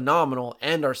done phenomenal,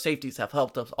 and our safeties have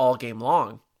helped us all game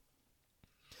long.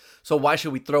 So why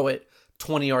should we throw it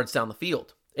 20 yards down the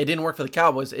field? It didn't work for the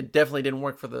Cowboys. It definitely didn't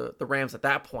work for the Rams at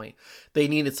that point. They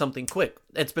needed something quick.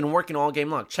 It's been working all game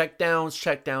long. Check downs,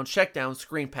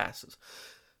 screen passes.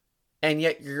 And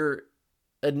yet your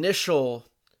initial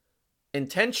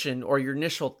intention or your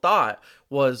initial thought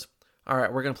was, all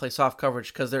right, we're going to play soft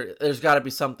coverage because there's got to be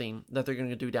something that they're going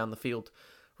to do down the field,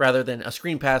 rather than a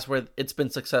screen pass where it's been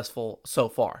successful so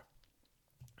far.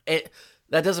 That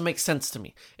doesn't make sense to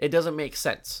me. It doesn't make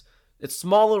sense. It's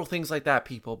small little things like that,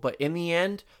 people, but in the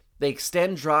end, they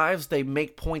extend drives, they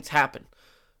make points happen.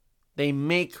 They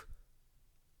make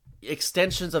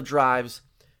extensions of drives,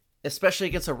 especially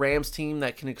against a Rams team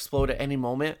that can explode at any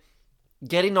moment.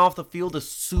 Getting off the field is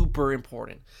super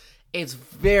important. It's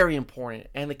very important,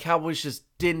 and the Cowboys just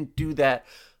didn't do that,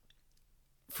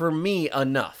 for me,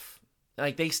 enough.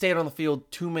 Like, they stayed on the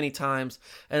field too many times,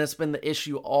 and it's been the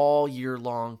issue all year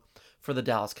long for the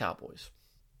Dallas Cowboys.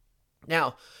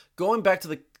 Now, going back to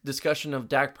the discussion of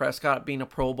Dak Prescott being a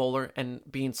Pro Bowler and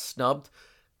being snubbed,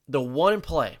 the one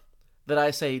play that I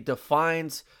say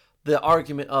defines the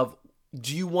argument of,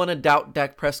 do you want to doubt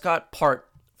Dak Prescott? Part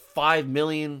 5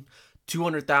 million,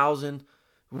 200,000,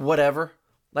 whatever.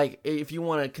 Like, if you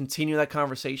want to continue that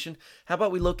conversation, how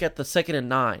about we look at the 2nd and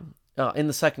 9 in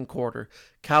the second quarter?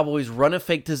 Cowboys run a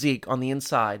fake to Zeke on the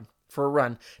inside for a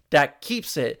run. Dak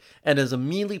keeps it and is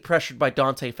immediately pressured by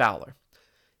Dante Fowler.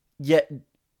 Yet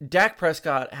Dak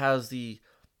Prescott has the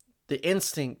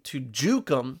instinct to juke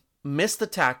him, miss the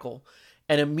tackle,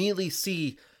 and immediately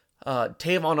see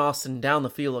Tavon Austin down the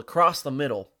field across the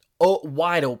middle,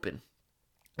 wide open.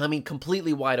 I mean,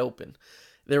 completely wide open.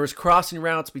 There was crossing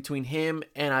routes between him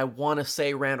and, I want to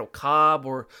say, Randall Cobb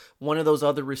or one of those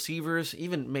other receivers,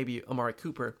 even maybe Amari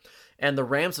Cooper. And the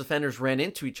Rams defenders ran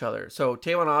into each other. So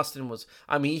Tavon Austin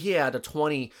he had a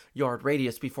 20-yard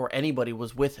radius before anybody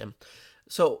was with him.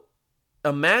 So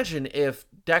imagine if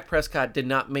Dak Prescott did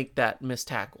not make that missed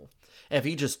tackle. If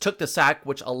he just took the sack,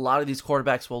 which a lot of these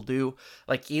quarterbacks will do,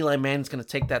 like Eli Manning's going to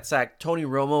take that sack. Tony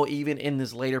Romo, even in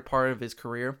this later part of his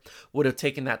career, would have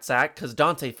taken that sack because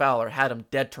Dante Fowler had him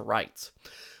dead to rights.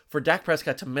 For Dak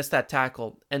Prescott to miss that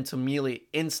tackle and to merely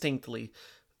instinctively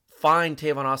find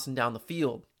Tavon Austin down the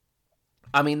field,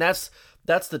 I mean, that's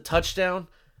the touchdown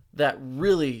that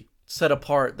really set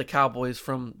apart the Cowboys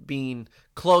from being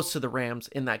close to the Rams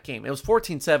in that game. It was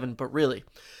 14-7, but really,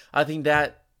 I think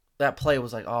that play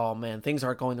was like, oh man, things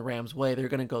aren't going the Rams' way. They're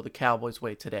going to go the Cowboys'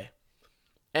 way today.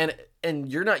 And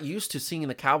you're not used to seeing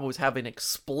the Cowboys have an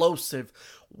explosive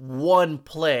one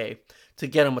play to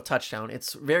get them a touchdown.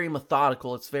 It's very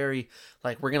methodical. It's very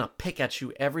like, we're going to pick at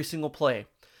you every single play,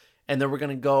 and then we're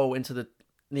going to go into the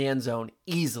end zone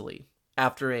easily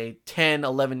after a 10 or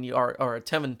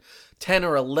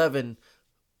 11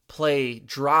 play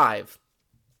drive,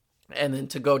 and then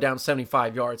to go down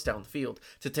 75 yards down the field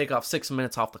to take off 6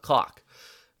 minutes off the clock.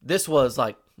 This was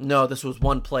like, no, this was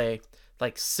one play,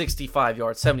 like 65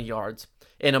 yards, 70 yards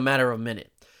in a matter of a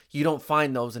minute. You don't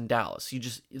find those in Dallas.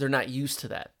 They're not used to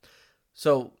that.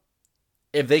 So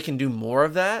if they can do more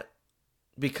of that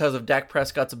because of Dak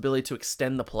Prescott's ability to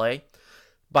extend the play,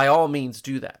 by all means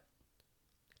do that.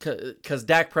 Because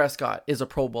Dak Prescott is a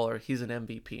Pro Bowler. He's an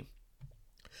MVP.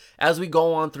 As we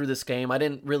go on through this game, I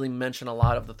didn't really mention a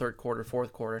lot of the third quarter,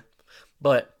 fourth quarter,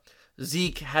 but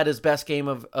Zeke had his best game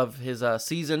of his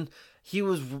season. He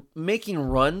was making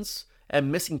runs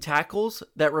and missing tackles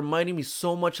that reminded me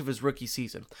so much of his rookie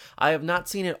season. I have not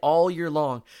seen it all year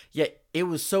long, yet it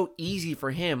was so easy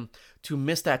for him to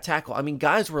miss that tackle. I mean,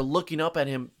 guys were looking up at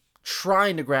him,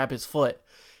 trying to grab his foot,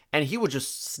 and he would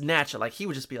just snatch it. Like, he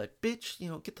would just be like, bitch,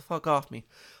 get the fuck off me.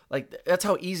 Like, that's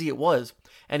how easy it was.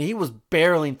 And he was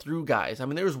barreling through guys. I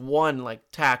mean, there was one, like,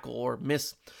 tackle or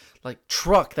miss, like,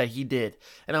 truck that he did.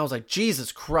 And I was like,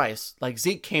 Jesus Christ. Like,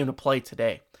 Zeke came to play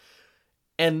today.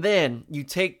 And then you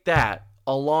take that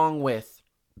along with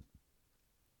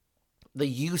the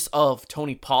use of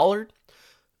Tony Pollard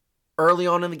early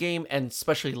on in the game, and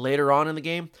especially later on in the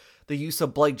game, the use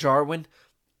of Blake Jarwin.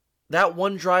 That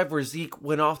one drive where Zeke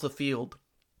went off the field,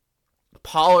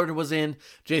 Pollard was in,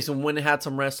 Jason Witten had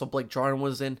some rest, so Blake Jarwin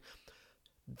was in.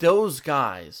 Those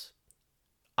guys,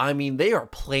 I mean, they are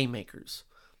playmakers.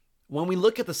 When we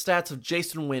look at the stats of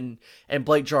Jason Witten and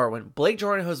Blake Jarwin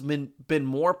has been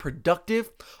more productive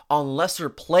on lesser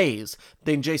plays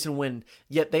than Jason Witten,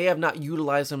 yet they have not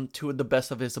utilized him to the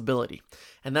best of his ability.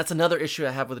 And that's another issue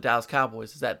I have with the Dallas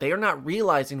Cowboys, is that they are not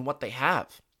realizing what they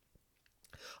have.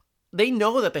 They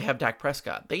know that they have Dak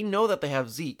Prescott. They know that they have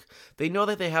Zeke. They know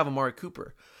that they have Amari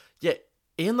Cooper. Yet,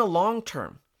 in the long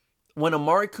term, when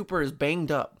Amari Cooper is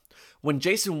banged up, when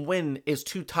Jason Witten is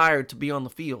too tired to be on the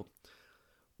field,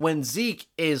 when Zeke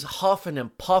is huffing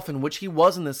and puffing, which he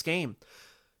was in this game,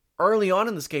 early on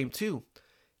in this game too,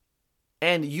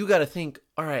 and you got to think,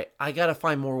 all right, I got to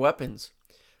find more weapons.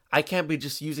 I can't be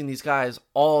just using these guys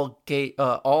all day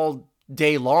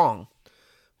long,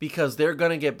 because they're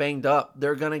going to get banged up.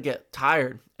 They're going to get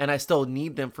tired. And I still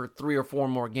need them for 3 or 4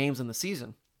 more games in the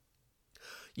season.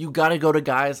 You got to go to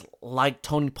guys like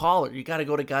Tony Pollard. You got to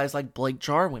go to guys like Blake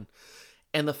Jarwin.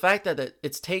 And the fact that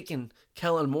it's taken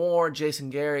Kellen Moore,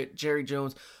 Jason Garrett, Jerry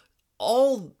Jones,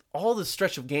 all the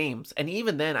stretch of games. And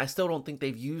even then, I still don't think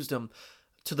they've used them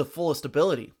to the fullest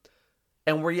ability.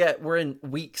 And we're in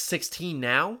week 16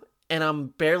 now. And I'm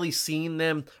barely seeing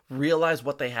them realize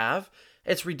what they have.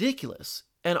 It's ridiculous.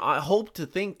 And I hope to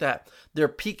think that they're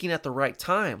peaking at the right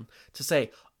time to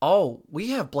say, oh, we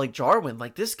have Blake Jarwin.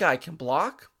 Like, this guy can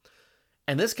block,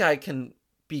 and this guy can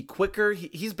be quicker.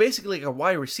 He's basically like a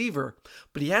wide receiver,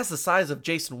 but he has the size of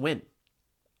Jason Witten.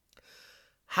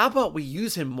 How about we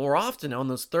use him more often on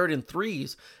those 3rd and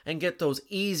 3s and get those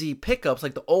easy pickups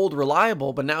like the old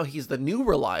reliable, but now he's the new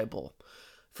reliable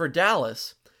for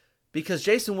Dallas. Because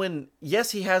Jason Witten,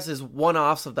 yes, he has his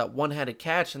one-offs of that one-handed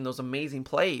catch and those amazing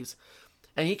plays,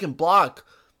 and he can block,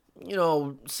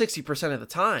 60% of the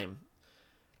time.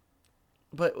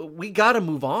 But we got to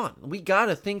move on. We got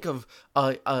to think of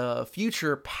a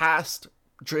future past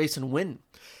Jason Witten.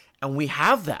 And we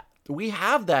have that. We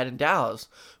have that in Dallas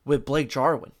with Blake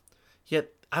Jarwin. Yet,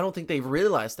 I don't think they've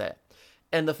realized that.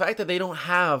 And the fact that they don't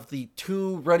have the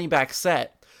 2 running back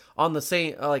set on the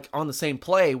same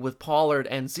play with Pollard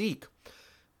and Zeke,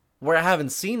 where I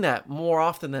haven't seen that more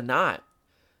often than not.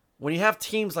 When you have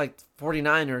teams like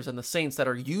 49ers and the Saints that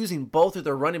are using both of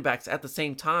their running backs at the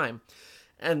same time,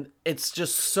 and it's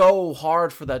just so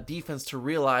hard for that defense to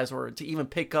realize or to even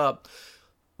pick up,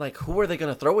 like, who are they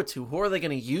going to throw it to? Who are they going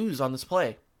to use on this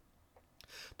play?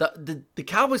 The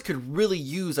Cowboys could really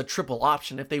use a triple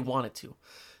option if they wanted to.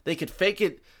 They could fake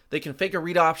it. They can fake a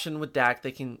read option with Dak.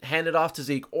 They can hand it off to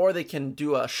Zeke, or they can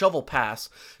do a shovel pass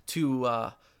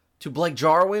to Blake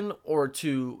Jarwin or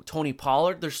to Tony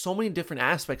Pollard. There's so many different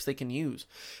aspects they can use.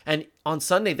 And on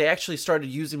Sunday, they actually started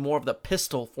using more of the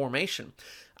pistol formation.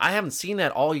 I haven't seen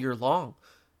that all year long.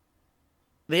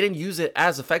 They didn't use it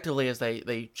as effectively as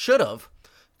they should have,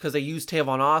 because they used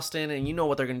Tavon Austin, and you know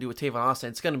what they're going to do with Tavon Austin.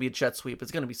 It's going to be a jet sweep.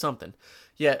 It's going to be something.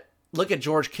 Yet, look at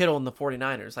George Kittle in the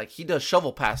 49ers. Like, he does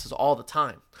shovel passes all the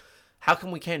time. How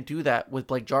come we can't do that with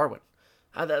Blake Jarwin?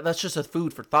 That's just a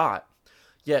food for thought.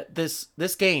 Yet,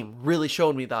 this game really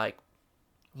showed me that, like,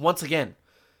 once again,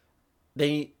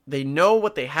 they know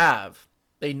what they have.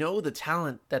 They know the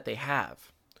talent that they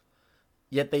have.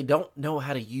 Yet, they don't know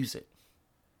how to use it.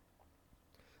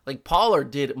 Like,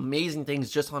 Pollard did amazing things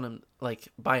just on him, like,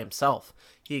 by himself.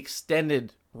 He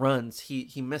extended runs.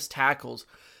 He missed tackles.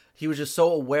 He was just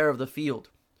so aware of the field.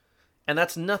 And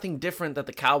that's nothing different that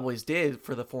the Cowboys did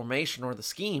for the formation or the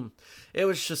scheme. It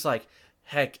was just like,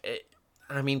 heck,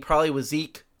 probably with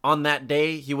Zeke on that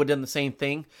day, he would have done the same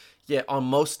thing. Yet on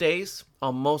most days,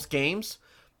 on most games,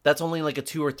 that's only like a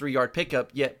 2 or 3 yard pickup.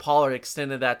 Yet Pollard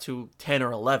extended that to 10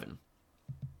 or 11.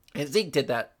 And Zeke did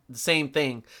the same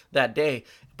thing that day,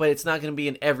 but it's not going to be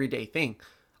an everyday thing.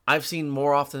 I've seen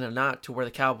more often than not to where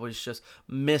the Cowboys just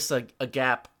miss a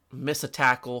gap, miss a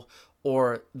tackle,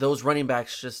 or those running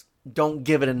backs just don't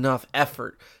give it enough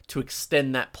effort to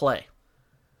extend that play.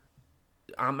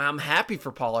 I'm happy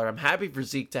for Pollard. I'm happy for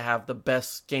Zeke to have the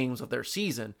best games of their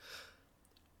season.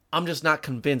 I'm just not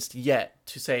convinced yet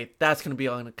to say that's going to be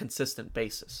on a consistent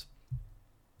basis.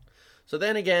 So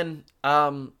then again,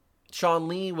 Sean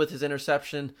Lee with his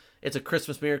interception. It's a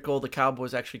Christmas miracle. The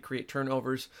Cowboys actually create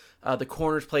turnovers. The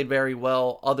corners played very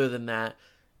well. Other than that,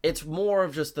 it's more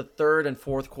of just the third and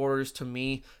fourth quarters to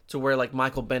me, to where like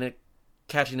Michael Bennett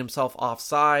catching himself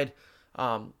offside.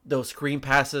 Those screen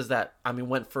passes that,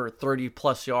 went for 30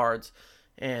 plus yards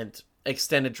and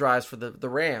extended drives for the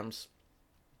Rams.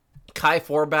 Kai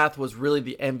Forbath was really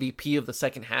the MVP of the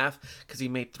second half because he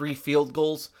made 3 field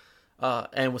goals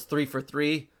and was 3 for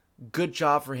 3. Good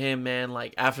job for him, man.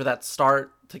 Like, after that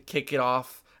start, to kick it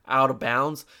off out of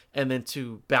bounds and then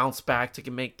to bounce back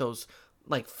to make those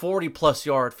like 40 plus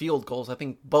yard field goals. I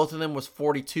think both of them was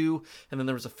 42 and then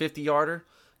there was a 50 yarder.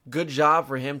 Good job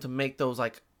for him to make those,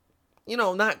 like,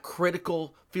 not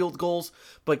critical field goals,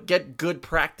 but get good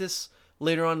practice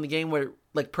later on in the game where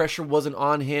like pressure wasn't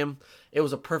on him. It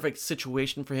was a perfect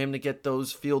situation for him to get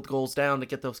those field goals down, to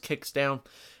get those kicks down,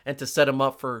 and to set him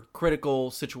up for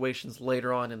critical situations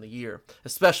later on in the year,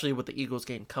 especially with the Eagles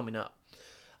game coming up.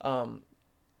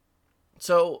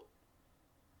 So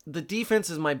the defense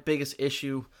is my biggest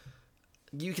issue.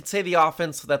 You could say the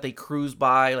offense that they cruise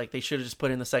by, like they should have just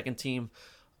put in the second team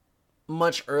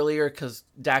much earlier because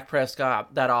Dak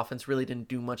Prescott, that offense really didn't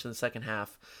do much in the second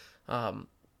half.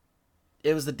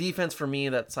 It was the defense for me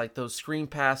that's like those screen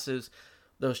passes,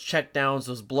 those check downs,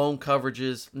 those blown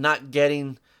coverages, not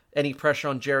getting any pressure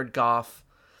on Jared Goff.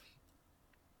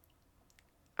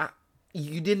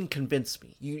 You didn't convince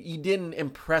me. You didn't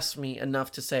impress me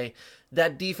enough to say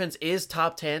that defense is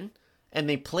top 10 and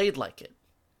they played like it.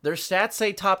 Their stats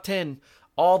say top 10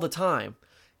 all the time,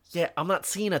 yet I'm not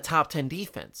seeing a top 10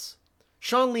 defense.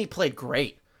 Sean Lee played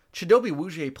great. Chidobe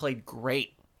Awuzie played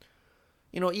great.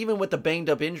 Even with the banged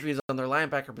up injuries on their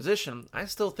linebacker position, I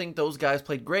still think those guys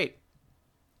played great.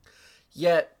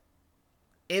 Yet,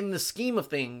 in the scheme of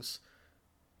things,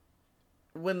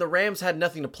 when the Rams had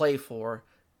nothing to play for,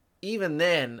 even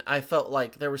then, I felt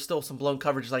like there was still some blown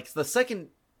coverage, like the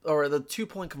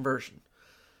 2-point conversion,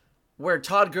 where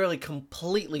Todd Gurley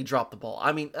completely dropped the ball.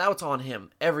 That was on him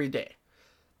every day.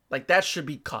 Like, that should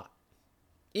be caught.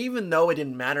 Even though it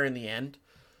didn't matter in the end,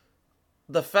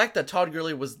 the fact that Todd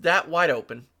Gurley was that wide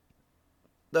open,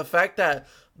 the fact that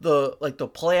the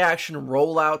play action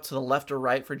rollout to the left or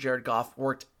right for Jared Goff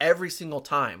worked every single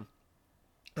time.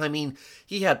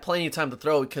 He had plenty of time to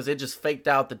throw because it just faked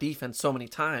out the defense so many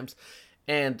times.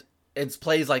 And it's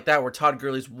plays like that where Todd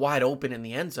Gurley's wide open in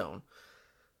the end zone.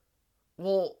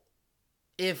 Well,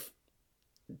 if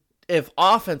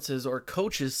offenses or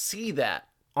coaches see that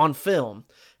on film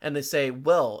and they say,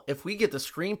 well, if we get the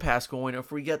screen pass going, or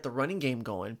if we get the running game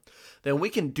going, then we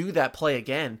can do that play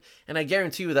again. And I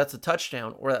guarantee you that's a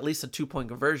touchdown or at least a 2-point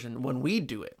conversion when we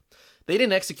do it. They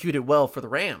didn't execute it well for the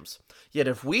Rams. Yet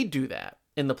if we do that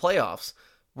in the playoffs,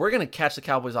 we're going to catch the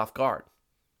Cowboys off guard.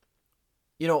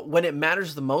 When it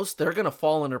matters the most, they're going to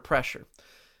fall under pressure.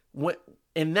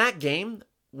 In that game,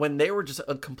 when they were just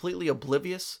completely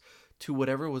oblivious to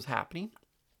whatever was happening,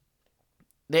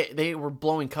 they were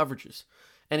blowing coverages.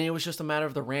 And it was just a matter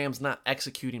of the Rams not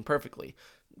executing perfectly.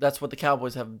 That's what the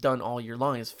Cowboys have done all year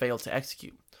long, is failed to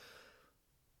execute.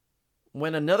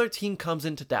 When another team comes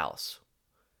into Dallas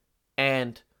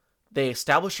and they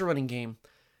establish a running game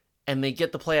and they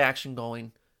get the play action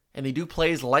going and they do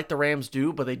plays like the Rams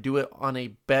do, but they do it on a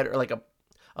better, like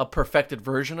a perfected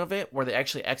version of it where they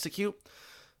actually execute,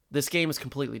 this game is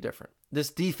completely different. This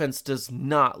defense does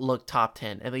not look top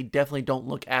 10, and they definitely don't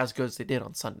look as good as they did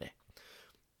on Sunday.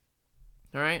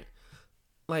 All right?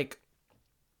 Like,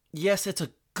 yes, it's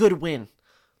a good win.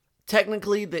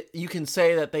 Technically, you can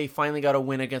say that they finally got a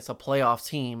win against a playoff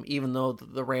team, even though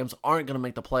the Rams aren't going to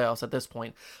make the playoffs at this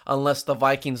point, unless the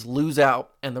Vikings lose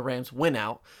out and the Rams win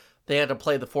out. They had to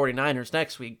play the 49ers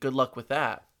next week. Good luck with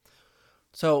that.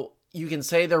 So you can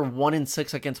say they're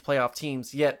 1-6 against playoff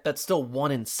teams, yet that's still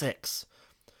 1-6.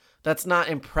 That's not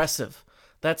impressive.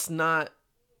 That's not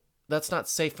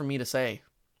safe for me to say.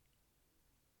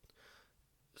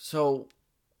 So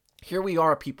here we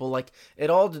are, people. Like,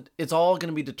 it's all going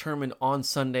to be determined on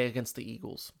Sunday against the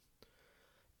Eagles.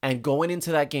 And going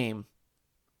into that game,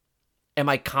 am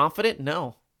I confident?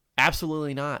 No,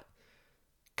 absolutely not.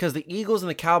 Because the Eagles and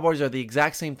the Cowboys are the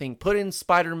exact same thing. Put in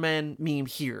Spider-Man meme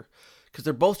here. Because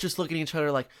they're both just looking at each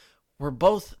other like, we're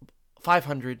both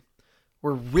 500.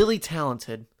 We're really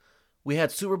talented. We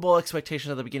had Super Bowl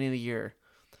expectations at the beginning of the year.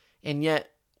 And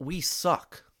yet, we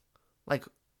suck. Like,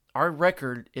 our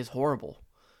record is horrible.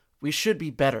 We should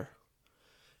be better.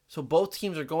 So both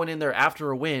teams are going in there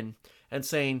after a win and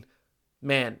saying,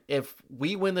 man, if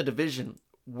we win the division,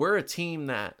 we're a team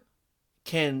that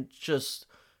can just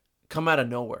come out of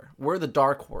nowhere. We're the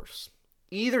dark horse.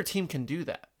 Either team can do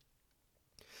that.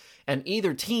 And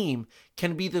either team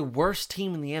can be the worst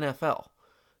team in the NFL.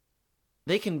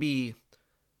 They can be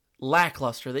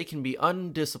lackluster. They can be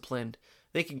undisciplined.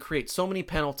 They can create so many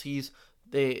penalties.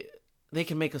 They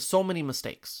can make so many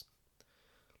mistakes.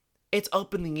 It's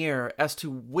up in the air as to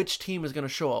which team is going to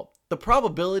show up. The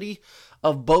probability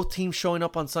of both teams showing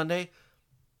up on Sunday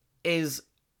is,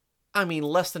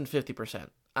 less than 50%.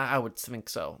 I would think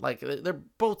so. Like, they're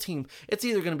both teams. It's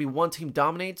either going to be one team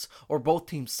dominates or both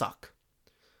teams suck.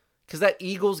 Because that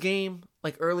Eagles game,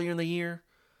 like earlier in the year,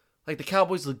 like the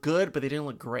Cowboys looked good, but they didn't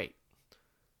look great.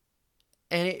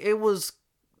 And it was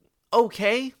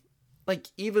okay. Like,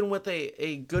 even with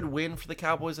a good win for the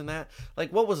Cowboys in that,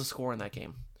 like, what was the score in that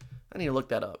game? I need to look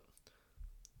that up.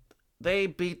 They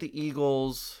beat the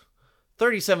Eagles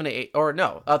 37-8, or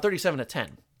no,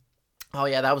 37-10. Oh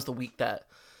yeah, that was the week that,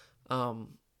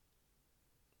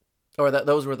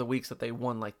 those were the weeks that they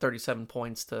won like 37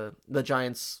 points to the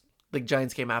Giants. The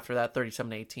Giants came after that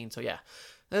 37-18. So yeah,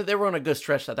 they were on a good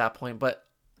stretch at that point. But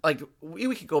like,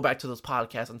 we could go back to those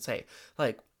podcasts and say,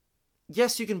 like,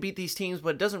 yes, you can beat these teams,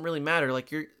 but it doesn't really matter.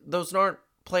 Like, those aren't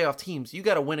playoff teams. You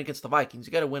got to win against the Vikings.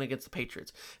 You got to win against the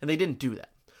Patriots. And they didn't do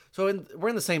that. So we're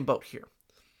in the same boat here.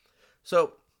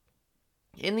 So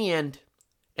in the end,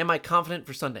 am I confident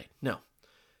for Sunday? No.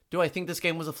 Do I think this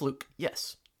game was a fluke?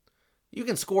 Yes. You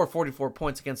can score 44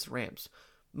 points against the Rams.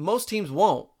 Most teams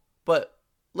won't, but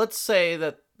let's say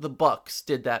that the Bucs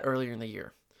did that earlier in the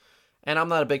year. And I'm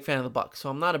not a big fan of the Bucs, so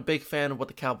I'm not a big fan of what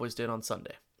the Cowboys did on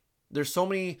Sunday. There's so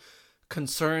many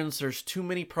concerns, there's too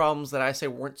many problems that I say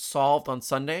weren't solved on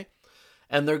Sunday,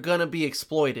 and they're going to be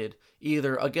exploited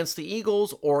either against the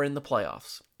Eagles or in the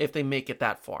playoffs if they make it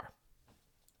that far.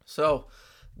 So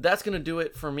that's going to do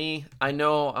it for me. I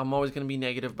know I'm always going to be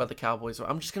negative about the Cowboys, so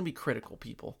I'm just going to be critical,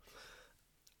 people.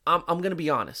 I'm going to be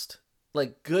honest.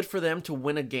 Like, good for them to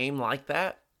win a game like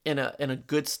that in a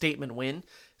good statement win,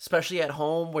 especially at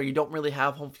home where you don't really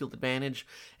have home field advantage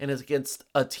and is against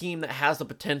a team that has the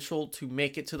potential to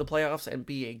make it to the playoffs and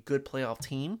be a good playoff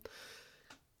team.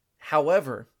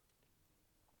 However,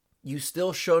 you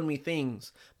still showed me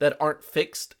things that aren't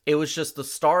fixed. It was just the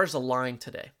stars aligned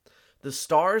today. The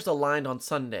stars aligned on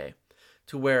Sunday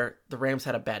to where the Rams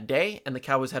had a bad day and the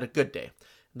Cowboys had a good day.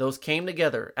 Those came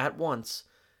together at once,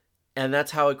 and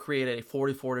that's how it created a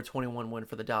 44-21 win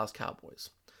for the Dallas Cowboys.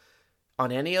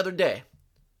 On any other day,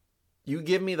 you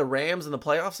give me the Rams in the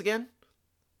playoffs again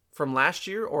from last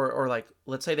year, or like,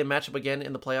 let's say they match up again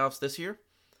in the playoffs this year,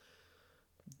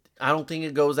 I don't think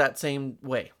it goes that same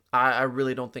way. I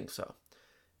really don't think so.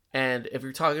 And if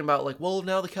you're talking about like, well,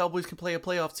 now the Cowboys can play a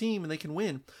playoff team and they can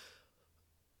win.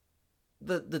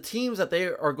 The teams that they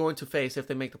are going to face if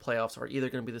they make the playoffs are either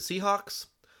going to be the Seahawks,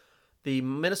 the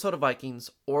Minnesota Vikings,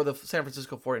 or the San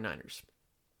Francisco 49ers.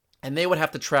 And they would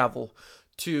have to travel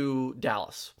to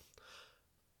Dallas.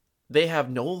 They have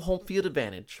no home field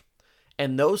advantage.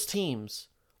 And those teams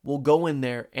will go in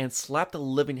there and slap the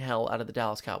living hell out of the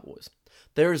Dallas Cowboys.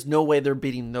 There is no way they're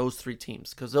beating those three teams,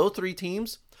 because those three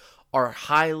teams are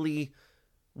highly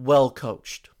well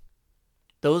coached.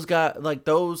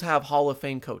 Those have Hall of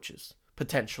Fame coaches,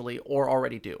 potentially, or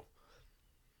already do.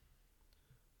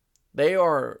 They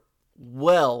are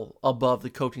well above the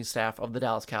coaching staff of the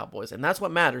Dallas Cowboys, and that's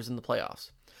what matters in the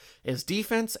playoffs, is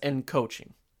defense and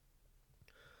coaching.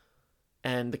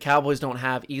 And the Cowboys don't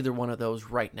have either one of those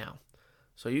right now.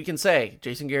 So you can say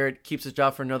Jason Garrett keeps his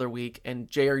job for another week, and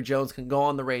Jerry Jones can go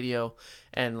on the radio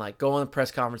and go on the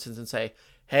press conferences and say,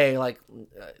 "Hey,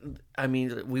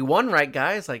 we won, right,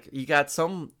 guys? You got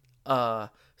some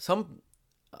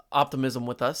optimism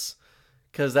with us,"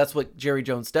 because that's what Jerry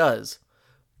Jones does.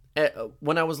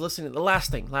 When I was listening, the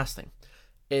last thing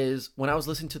is when I was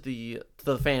listening to the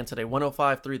Fan today,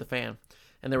 105.3 The Fan,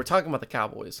 and they were talking about the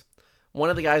Cowboys. One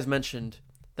of the guys mentioned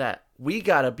that we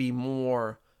gotta be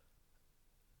more,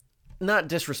 not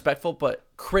disrespectful, but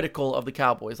critical of the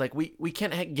Cowboys. We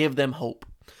can't give them hope,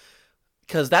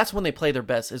 because that's when they play their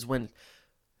best, is when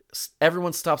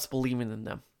everyone stops believing in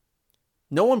them.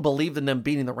 No one believed in them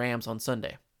beating the Rams on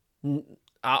Sunday.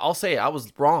 I'll say I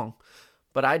was wrong,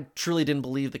 but I truly didn't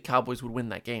believe the Cowboys would win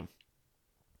that game.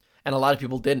 And a lot of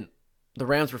people didn't. The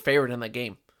Rams were favored in that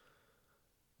game.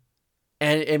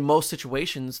 And in most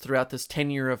situations throughout this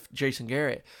tenure of Jason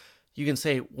Garrett, you can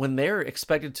say when they're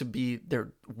expected to be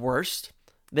their worst,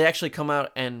 they actually come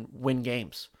out and win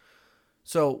games.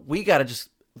 So we got to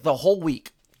the whole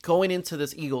week going into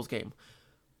this Eagles game,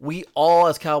 we all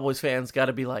as Cowboys fans got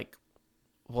to be like,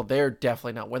 well, they're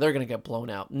definitely not. Well, they're going to get blown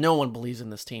out. No one believes in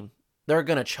this team. They're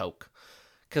going to choke.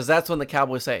 Because that's when the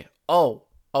Cowboys say, oh,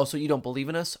 so you don't believe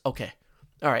in us? Okay.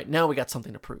 All right, now we got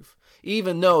something to prove.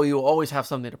 Even though you always have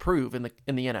something to prove in the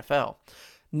NFL.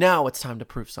 Now it's time to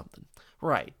prove something.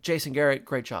 Right. Jason Garrett,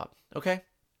 great job. Okay?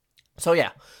 So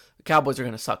yeah, the Cowboys are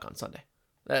going to suck on Sunday.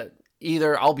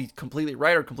 Either I'll be completely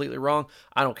right or completely wrong.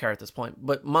 I don't care at this point.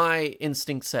 But my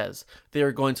instinct says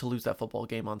they're going to lose that football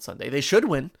game on Sunday. They should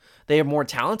win. They are more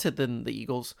talented than the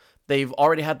Eagles. They've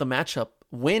already had the matchup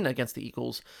win against the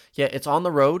Eagles. Yeah, it's on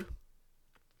the road.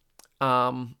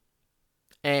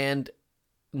 And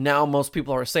now most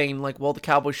people are saying, well, the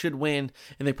Cowboys should win,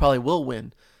 and they probably will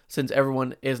win, since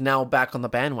everyone is now back on the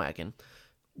bandwagon.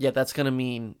 Yet that's going to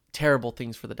mean terrible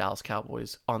things for the Dallas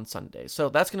Cowboys on Sunday. So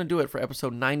that's going to do it for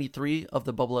episode 93 of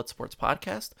the Bubblelet Sports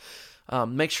Podcast.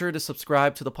 Make sure to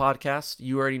subscribe to the podcast.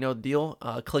 You already know the deal.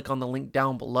 Click on the link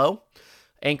down below,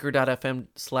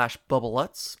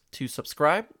 anchor.fm/Bubbleluts, to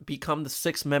subscribe, become the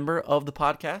 6th member of the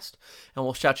podcast, and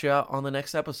we'll shout you out on the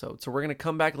next episode. So we're going to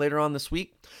come back later on this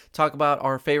week, talk about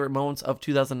our favorite moments of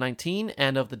 2019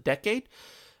 and of the decade,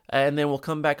 and then we'll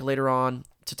come back later on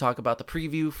to talk about the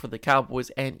preview for the Cowboys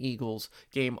and Eagles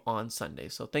game on Sunday.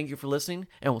 So thank you for listening,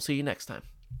 and we'll see you next time.